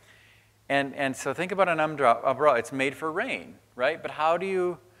 right? And so think about an umbrella. It's made for rain, right? But how do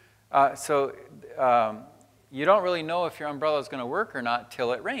you... you don't really know if your umbrella is going to work or not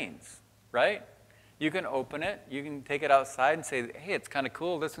till it rains, right? You can open it. You can take it outside and say, hey, it's kind of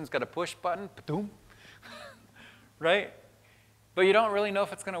cool. This one's got a push button. Ba-doom. Right? But you don't really know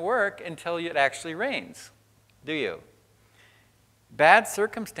if it's going to work until it actually rains, do you? Bad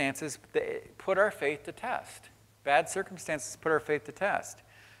circumstances they put our faith to test. Bad circumstances put our faith to test.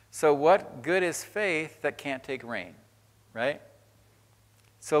 So what good is faith that can't take rain, right?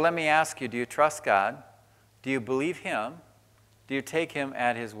 So let me ask you, do you trust God? Do you believe Him? Do you take Him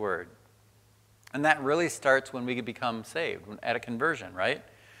at His word? And that really starts when we become saved, at a conversion, right?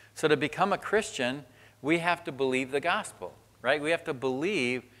 So to become a Christian, we have to believe the gospel, right? We have to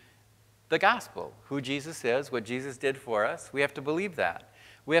believe the gospel, who Jesus is, what Jesus did for us. We have to believe that.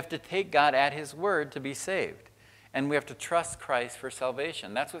 We have to take God at His word to be saved. And we have to trust Christ for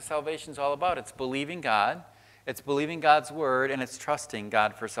salvation. That's what salvation is all about. It's believing God, it's believing God's word, and it's trusting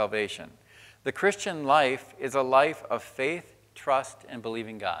God for salvation. The Christian life is a life of faith, trust, and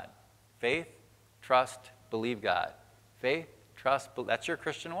believing God. Faith, trust, believe God. Faith, trust, that's your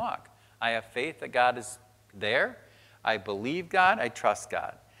Christian walk. I have faith that God is there. I believe God. I trust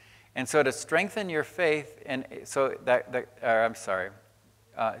God. And so to strengthen your faith, and so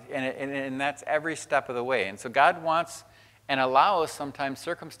and that's every step of the way. And so God wants and allows sometimes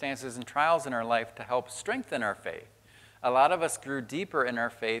circumstances and trials in our life to help strengthen our faith. A lot of us grew deeper in our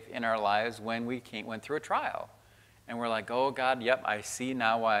faith in our lives when we went through a trial. And we're like, oh, God, yep, I see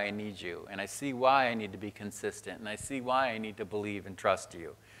now why I need you. And I see why I need to be consistent. And I see why I need to believe and trust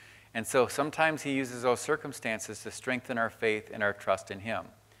you. And so sometimes He uses those circumstances to strengthen our faith and our trust in Him.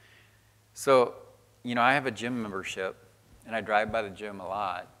 So, I have a gym membership. And I drive by the gym a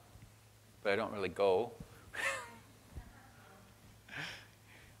lot, but I don't really go.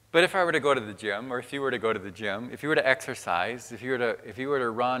 But if I were to go to the gym, or if you were to go to the gym, if you were to exercise, if you were to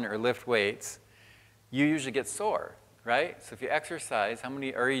run or lift weights, you usually get sore, right? So if you exercise,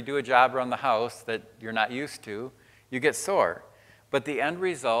 or you do a job around the house that you're not used to, you get sore. But the end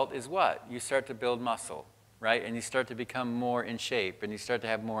result is what? You start to build muscle, right? And you start to become more in shape, and you start to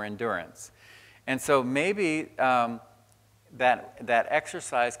have more endurance. And so maybe that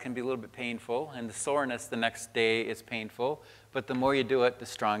exercise can be a little bit painful, and the soreness the next day is painful, but the more you do it, the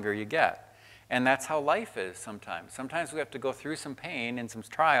stronger you get. And that's how life is sometimes. Sometimes we have to go through some pain and some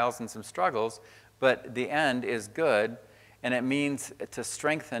trials and some struggles, but the end is good, and it means to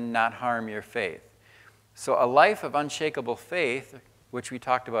strengthen, not harm your faith. So a life of unshakable faith, which we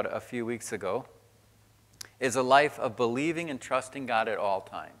talked about a few weeks ago, is a life of believing and trusting God at all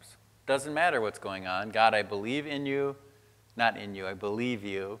times. Doesn't matter what's going on. God, I believe in you. Not in you. I believe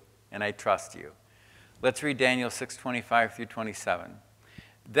you, and I trust you. Let's read Daniel 6:25 through 27.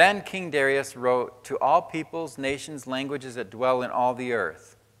 Then King Darius wrote to all peoples, nations, languages that dwell in all the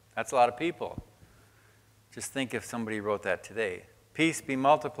earth. That's a lot of people. Just think if somebody wrote that today. Peace be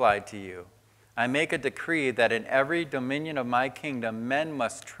multiplied to you. I make a decree that in every dominion of my kingdom men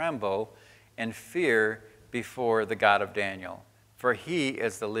must tremble and fear before the God of Daniel, for He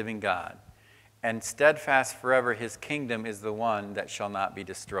is the living God. And steadfast forever His kingdom is the one that shall not be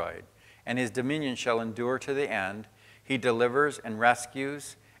destroyed. And His dominion shall endure to the end. He delivers and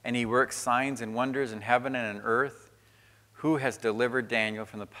rescues, and He works signs and wonders in heaven and in earth. Who has delivered Daniel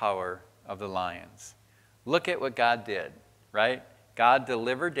from the power of the lions? Look at what God did, right? God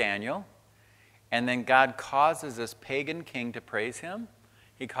delivered Daniel, and then God causes this pagan king to praise Him.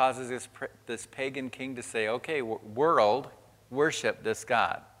 He causes this pagan king to say, okay, world, worship this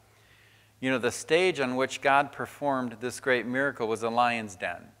God. The stage on which God performed this great miracle was a lion's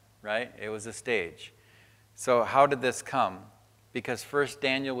den, right? It was a stage. So how did this come? Because first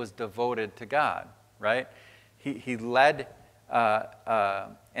Daniel was devoted to God, right? He led,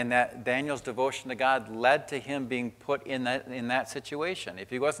 and that Daniel's devotion to God led to him being put in that situation. If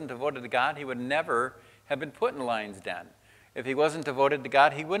he wasn't devoted to God, he would never have been put in the lion's den. If he wasn't devoted to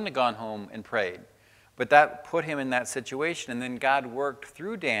God, he wouldn't have gone home and prayed. But that put him in that situation, and then God worked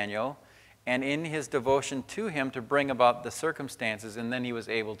through Daniel and in his devotion to Him to bring about the circumstances, and then he was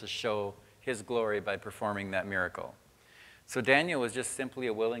able to show His glory by performing that miracle. So Daniel was just simply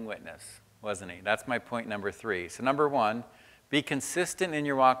a willing witness, wasn't he? That's my point number 3. So number 1, be consistent in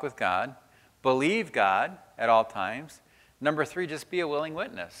your walk with God. Believe God at all times. Number 3, just be a willing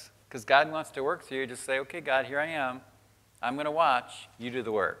witness, because God wants to work through you. Just say, okay, God, here I am. I'm going to watch. You do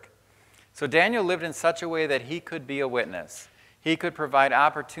the work. So Daniel lived in such a way that he could be a witness. He could provide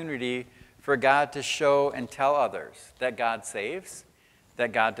opportunity for God to show and tell others that God saves,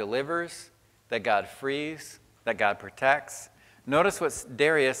 that God delivers, that God frees, that God protects. Notice what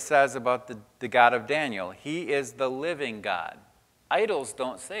Darius says about the God of Daniel. He is the living God. Idols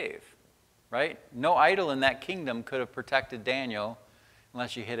don't save, right? No idol in that kingdom could have protected Daniel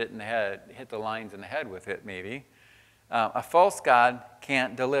unless you hit it in the head, hit the lions in the head with it maybe. A false God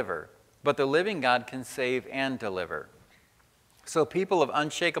can't deliver, but the living God can save and deliver. So people of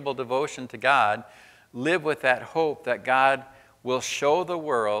unshakable devotion to God live with that hope that God will show the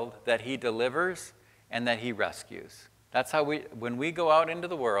world that he delivers and that he rescues. That's how when we go out into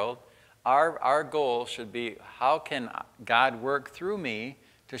the world, our goal should be, how can God work through me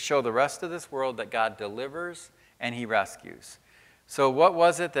to show the rest of this world that God delivers and he rescues? So what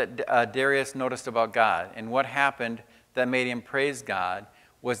was it that Darius noticed about God, and what happened that made him praise God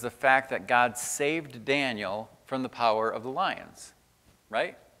was the fact that God saved Daniel from the power of the lions,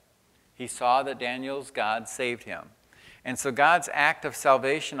 right? He saw that Daniel's God saved him. And so God's act of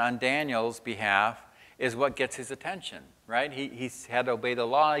salvation on Daniel's behalf is what gets his attention, right? He had to obey the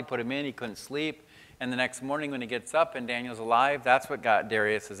law. He put him in. He couldn't sleep. And the next morning when he gets up and Daniel's alive, that's what got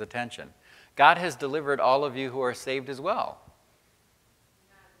Darius's attention. God has delivered all of you who are saved as well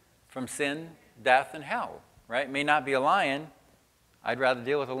from sin, death, and hell, right? May not be a lion. I'd rather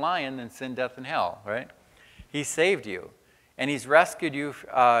deal with a lion than sin, death, and hell, right? He saved you. And he's rescued you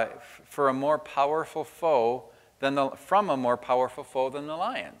for a more powerful foe from a more powerful foe than the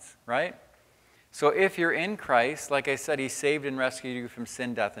lions, right? So if you're in Christ, like I said, he saved and rescued you from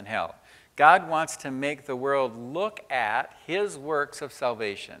sin, death, and hell. God wants to make the world look at his works of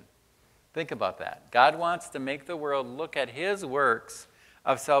salvation. Think about that. God wants to make the world look at his works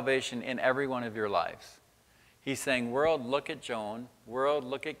of salvation in every one of your lives. He's saying, world, look at Joan. World,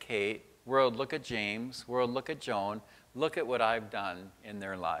 look at Kate. World, look at James. World, look at Joan. Look at what I've done in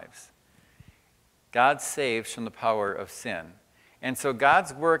their lives. God saves from the power of sin. And so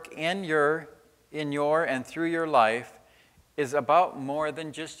God's work in your and through your life is about more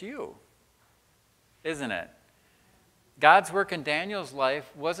than just you, isn't it? God's work in Daniel's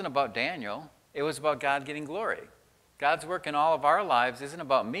life wasn't about Daniel. It was about God getting glory. God's work in all of our lives isn't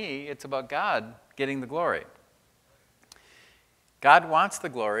about me. It's about God getting the glory. God wants the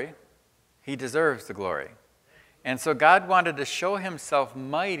glory. He deserves the glory. And so God wanted to show himself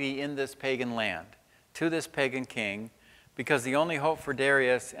mighty in this pagan land, to this pagan king, because the only hope for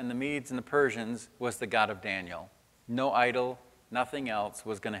Darius and the Medes and the Persians was the God of Daniel. No idol, nothing else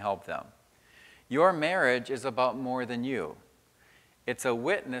was going to help them. Your marriage is about more than you. It's a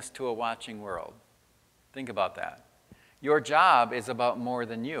witness to a watching world. Think about that. Your job is about more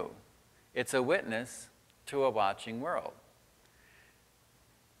than you. It's a witness to a watching world.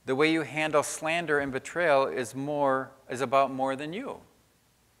 The way you handle slander and betrayal is about more than you.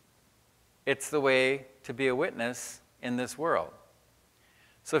 It's the way to be a witness in this world.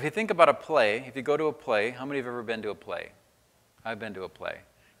 So if you think about a play, if you go to a play, how many have ever been to a play? I've been to a play.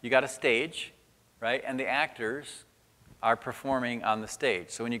 You got a stage, right? And the actors are performing on the stage.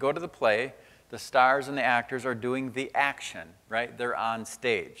 So when you go to the play, the stars and the actors are doing the action, right? They're on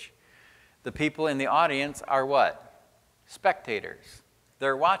stage. The people in the audience are what? Spectators.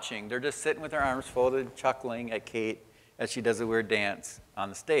 They're watching. They're just sitting with their arms folded, chuckling at Kate as she does a weird dance on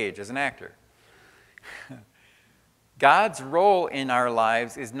the stage as an actor. God's role in our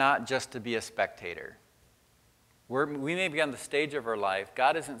lives is not just to be a spectator. We may be on the stage of our life.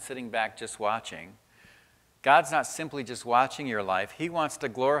 God isn't sitting back just watching. God's not simply just watching your life. He wants to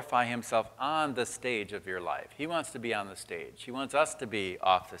glorify himself on the stage of your life. He wants to be on the stage. He wants us to be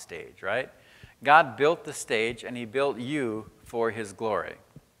off the stage, right? God built the stage, and he built you for his glory.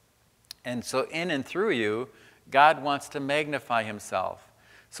 And so in and through you, God wants to magnify himself.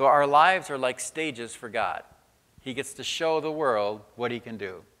 So our lives are like stages for God. He gets to show the world what he can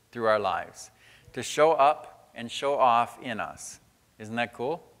do through our lives, to show up and show off in us. Isn't that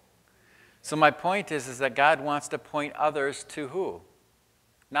cool? So my point is that God wants to point others to who?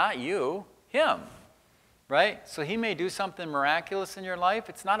 Not you, him, right? So he may do something miraculous in your life.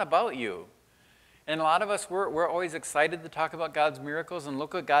 It's not about you. And a lot of us, we're always excited to talk about God's miracles and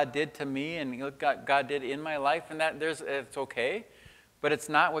look what God did to me and look what God did in my life, and it's okay. But it's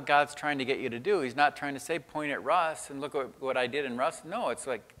not what God's trying to get you to do. He's not trying to say, point at Russ and look what I did in Russ. No, it's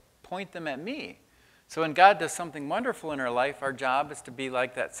like, point them at me. So when God does something wonderful in our life, our job is to be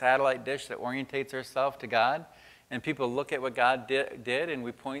like that satellite dish that orientates ourselves to God, and people look at what God did and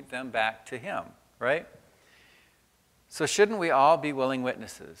we point them back to him, right? So shouldn't we all be willing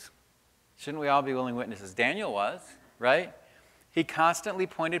witnesses? Shouldn't we all be willing witnesses? Daniel was, right? He constantly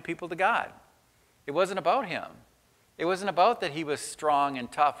pointed people to God. It wasn't about him. It wasn't about that he was strong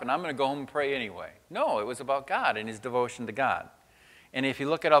and tough and I'm going to go home and pray anyway. No, it was about God and his devotion to God. And if you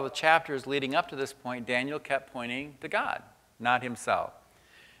look at all the chapters leading up to this point, Daniel kept pointing to God, not himself.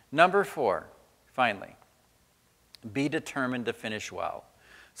 Number 4, finally, be determined to finish well.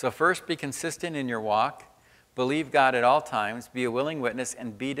 So first, be consistent in your walk. Believe God at all times. Be a willing witness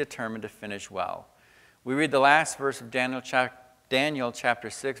and be determined to finish well. We read the last verse of Daniel chapter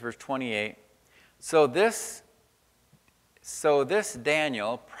 6, verse 28. So this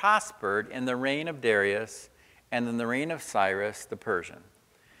Daniel prospered in the reign of Darius and in the reign of Cyrus the Persian.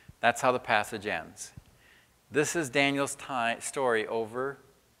 That's how the passage ends. This is Daniel's story over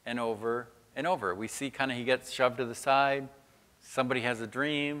and over and over. We see kind of he gets shoved to the side. Somebody has a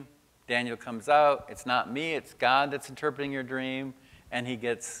dream. Daniel comes out. It's not me. It's God that's interpreting your dream. And he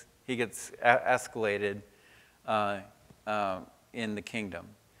gets escalated in the kingdom.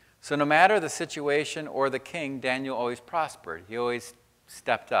 So no matter the situation or the king, Daniel always prospered. He always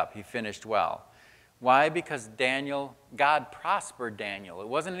stepped up. He finished well. Why? Because God prospered Daniel. It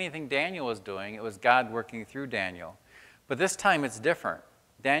wasn't anything Daniel was doing. It was God working through Daniel. But this time it's different.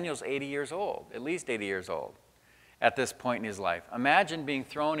 Daniel's 80 years old, at least 80 years old at this point in his life. Imagine being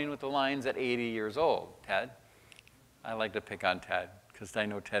thrown in with the lions at 80 years old, Ted. I like to pick on Ted because I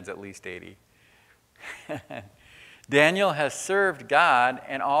know Ted's at least 80. Daniel has served God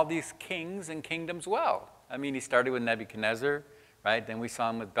and all these kings and kingdoms well. I mean, he started with Nebuchadnezzar, right? Then we saw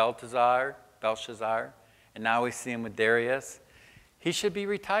him with Belshazzar, and now we see him with Darius. He should be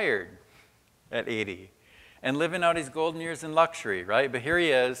retired at 80 and living out his golden years in luxury, right? But here he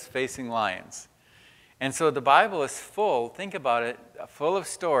is facing lions. And so the Bible is full, think about it, full of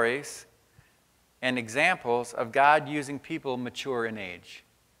stories and examples of God using people mature in age,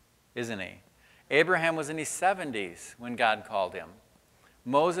 isn't he? Abraham was in his 70s when God called him.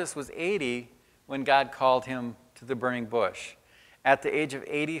 Moses was 80 when God called him to the burning bush. At the age of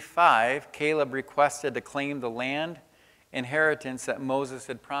 85, Caleb requested to claim the land inheritance that Moses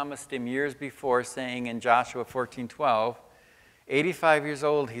had promised him years before, saying in Joshua 14:12, 85 years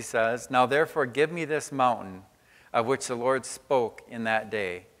old, he says, "Now therefore give me this mountain of which the Lord spoke in that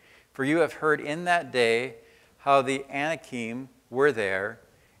day. For you have heard in that day how the Anakim were there,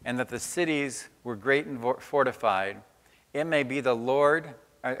 and that the cities were great and fortified. It may be that the Lord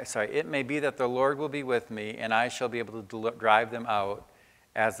will be with me, and I shall be able to drive them out,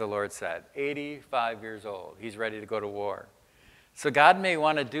 as the Lord said." 85 years old. He's ready to go to war. So God may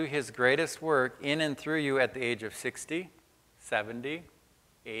want to do his greatest work in and through you at the age of 60, 70,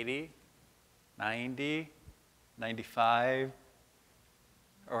 80, 90, 95,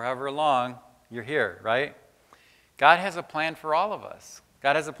 or however long you're here, right? God has a plan for all of us.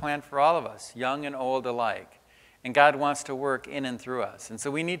 God has a plan for all of us, young and old alike. And God wants to work in and through us. And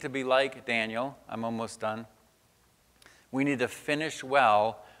so we need to be like Daniel. I'm almost done. We need to finish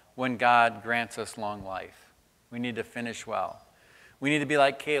well when God grants us long life. We need to finish well. We need to be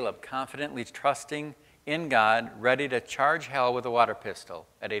like Caleb, confidently trusting in God, ready to charge hell with a water pistol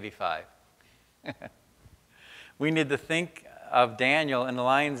at 85. We need to think of Daniel in the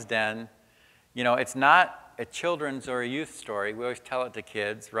lion's den. You know, it's not a children's or a youth story. We always tell it to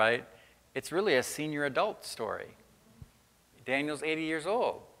kids, right? It's really a senior adult story. Daniel's 80 years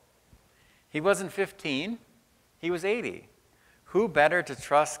old. He wasn't 15. He was 80. Who better to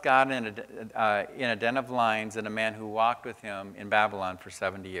trust God in a den of lions than a man who walked with him in Babylon for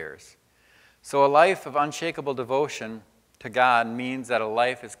 70 years? So a life of unshakable devotion to God means that a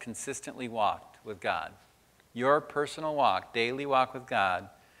life is consistently walked with God. Your personal walk, daily walk with God,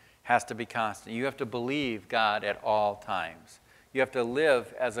 has to be constant. You have to believe God at all times. You have to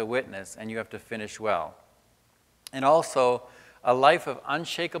live as a witness, and you have to finish well. And also, a life of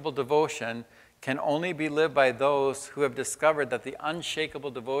unshakable devotion can only be lived by those who have discovered that the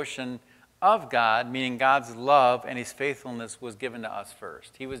unshakable devotion of God, meaning God's love and his faithfulness, was given to us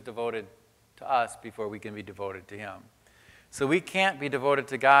first. He was devoted to us before we can be devoted to him. So we can't be devoted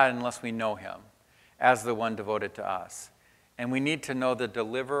to God unless we know him as the one devoted to us. And we need to know the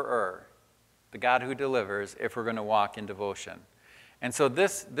deliverer, the God who delivers, if we're going to walk in devotion. And so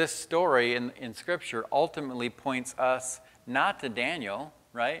this story in Scripture ultimately points us not to Daniel,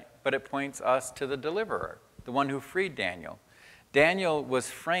 right? But it points us to the deliverer, the one who freed Daniel. Daniel was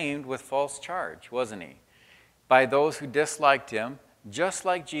framed with false charge, wasn't he? By those who disliked him, just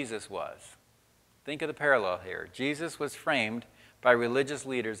like Jesus was. Think of the parallel here. Jesus was framed by religious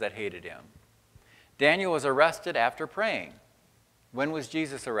leaders that hated him. Daniel was arrested after praying. When was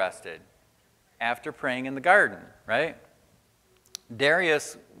Jesus arrested? After praying in the garden, right?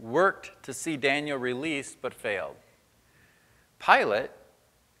 Darius worked to see Daniel released but failed. Pilate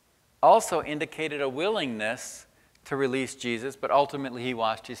also indicated a willingness to release Jesus, but ultimately he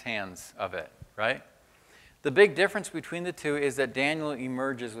washed his hands of it, right? The big difference between the two is that Daniel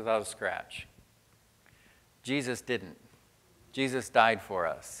emerges without a scratch. Jesus didn't. Jesus died for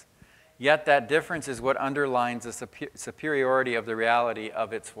us. Yet that difference is what underlines the superiority of the reality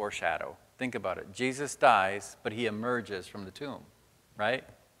of its foreshadow. Think about it. Jesus dies, but he emerges from the tomb, right?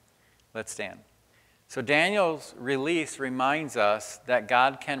 Let's stand. So Daniel's release reminds us that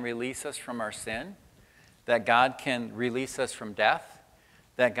God can release us from our sin, that God can release us from death,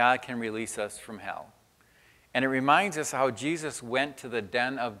 that God can release us from hell. And it reminds us how Jesus went to the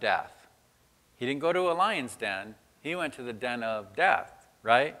den of death. He didn't go to a lion's den. He went to the den of death,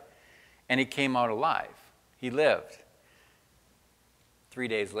 right? And he came out alive. He lived 3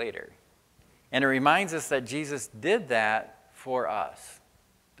 days later. And it reminds us that Jesus did that for us,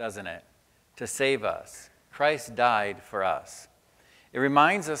 doesn't it? To save us. Christ died for us. It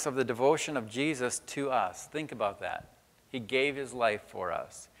reminds us of the devotion of Jesus to us. Think about that. He gave his life for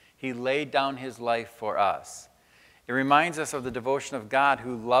us. He laid down his life for us. It reminds us of the devotion of God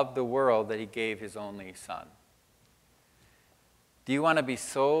who loved the world that he gave his only Son. Do you want to be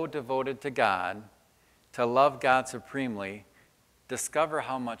so devoted to God, to love God supremely? Discover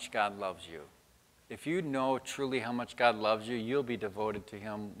how much God loves you. If you know truly how much God loves you, you'll be devoted to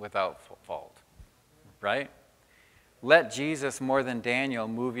him without fault, right? Let Jesus, more than Daniel,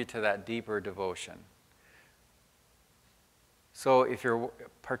 move you to that deeper devotion. So if you're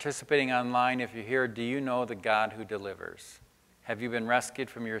participating online, if you're here, do you know the God who delivers? Have you been rescued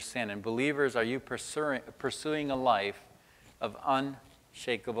from your sin? And believers, are you pursuing a life of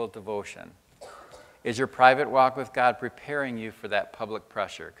unshakable devotion? Is your private walk with God preparing you for that public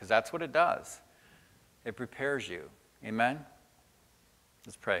pressure? Because that's what it does. It prepares you. Amen?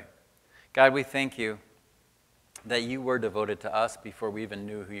 Let's pray. God, we thank you that you were devoted to us before we even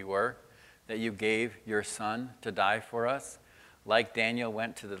knew who you were, that you gave your Son to die for us. Like Daniel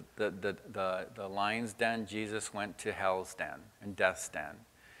went to the lion's den, Jesus went to hell's den and death's den.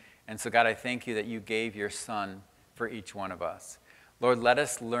 And so, God, I thank you that you gave your Son for each one of us. Lord, let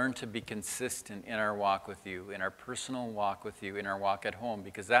us learn to be consistent in our walk with you, in our personal walk with you, in our walk at home,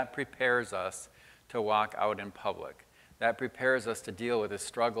 because that prepares us to walk out in public. That prepares us to deal with the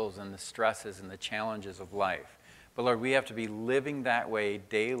struggles and the stresses and the challenges of life. But Lord, we have to be living that way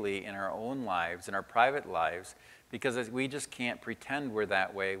daily in our own lives, in our private lives, because we just can't pretend we're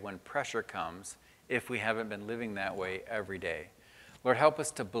that way when pressure comes if we haven't been living that way every day. Lord, help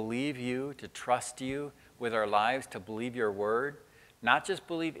us to believe you, to trust you with our lives, to believe your word, not just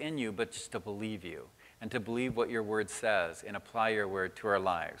believe in you, but just to believe you, and to believe what your word says and apply your word to our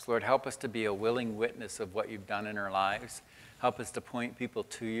lives. Lord, help us to be a willing witness of what you've done in our lives. Help us to point people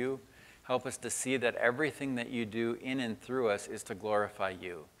to you. Help us to see that everything that you do in and through us is to glorify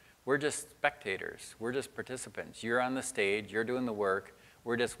you. We're just spectators. We're just participants. You're on the stage. You're doing the work.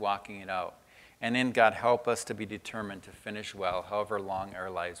 We're just walking it out. And then, God, help us to be determined to finish well, however long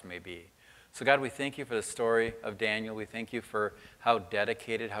our lives may be. So, God, we thank you for the story of Daniel. We thank you for how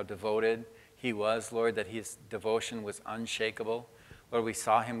dedicated, how devoted he was, Lord, that his devotion was unshakable. Lord, we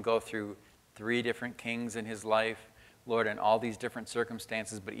saw him go through 3 different kings in his life, Lord, in all these different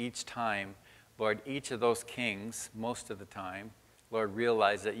circumstances. But each time, Lord, each of those kings, most of the time, Lord,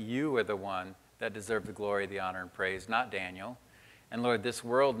 realized that you are the one that deserved the glory, the honor, and praise, not Daniel. And Lord, this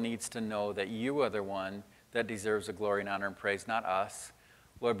world needs to know that you are the one that deserves the glory and honor and praise, not us.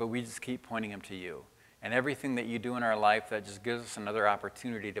 Lord, but we just keep pointing them to you. And everything that you do in our life, that just gives us another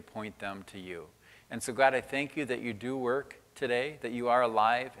opportunity to point them to you. And so, God, I thank you that you do work today, that you are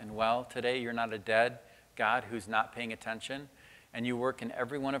alive and well today. You're not a dead God who's not paying attention. And you work in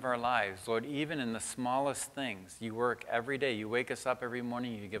every one of our lives. Lord, even in the smallest things, you work every day. You wake us up every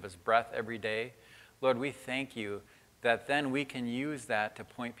morning. You give us breath every day. Lord, we thank you that then we can use that to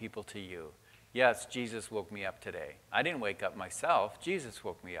point people to you. Yes, Jesus woke me up today. I didn't wake up myself. Jesus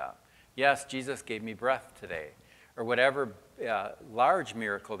woke me up. Yes, Jesus gave me breath today. Or whatever large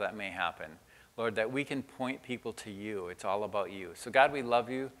miracle that may happen. Lord, that we can point people to you. It's all about you. So God, we love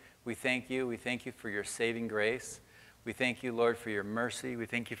you. We thank you. We thank you for your saving grace. We thank you, Lord, for your mercy. We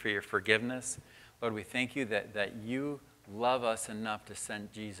thank you for your forgiveness. Lord, we thank you that you love us enough to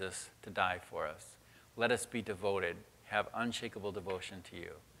send Jesus to die for us. Let us be devoted, have unshakable devotion to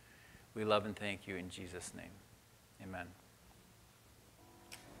you. We love and thank you in Jesus' name. Amen.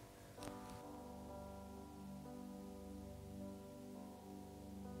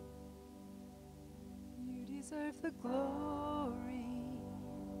 You deserve the glory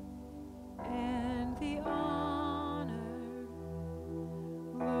and the honor.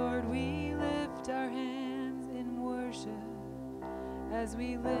 Lord, we lift our hands in worship as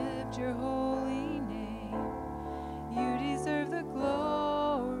we lift your holy name. You deserve the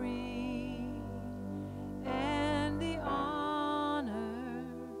glory and the honor.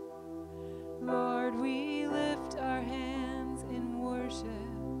 Lord, we lift our hands in worship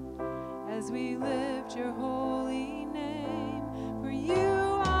as we lift your holy name. For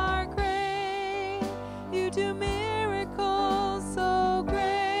you are great, you do miracles so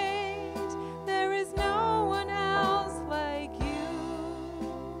great. There is no one else like you.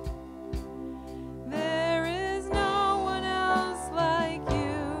 There is no one else like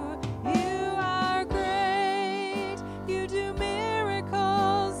you. You are great.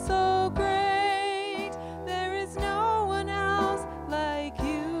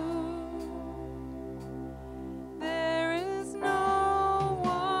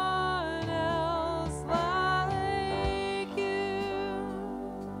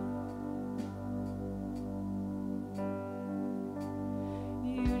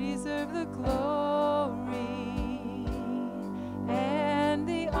 glory and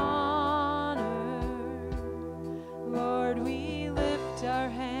the honor. Lord, we lift our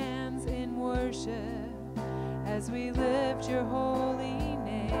hands in worship as we lift your holy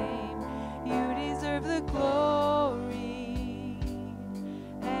name. You deserve the glory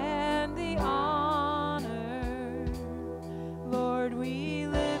and the honor. Lord, we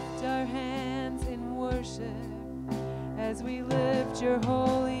lift our hands in worship as we lift your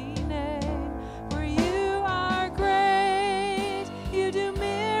holy name. For you are great, you do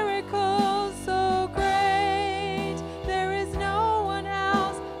miracles so great. There is no one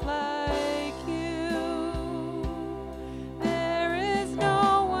else like you. There is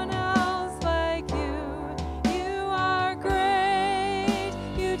no one else like you. You are great,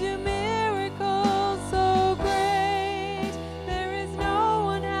 you do miracles so great. There is no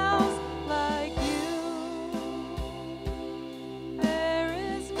one else like you. There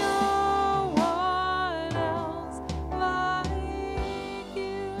is no one else like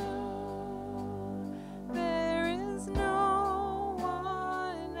you. There is no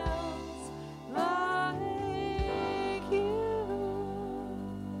one else like you.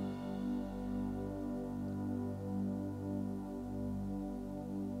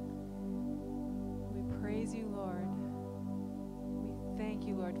 We praise you, Lord. We thank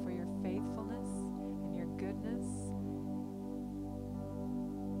you, Lord, for your faithfulness and your goodness,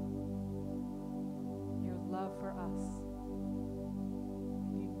 your love for us.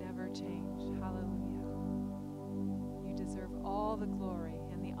 And you never change. Hallelujah. You deserve all the glory.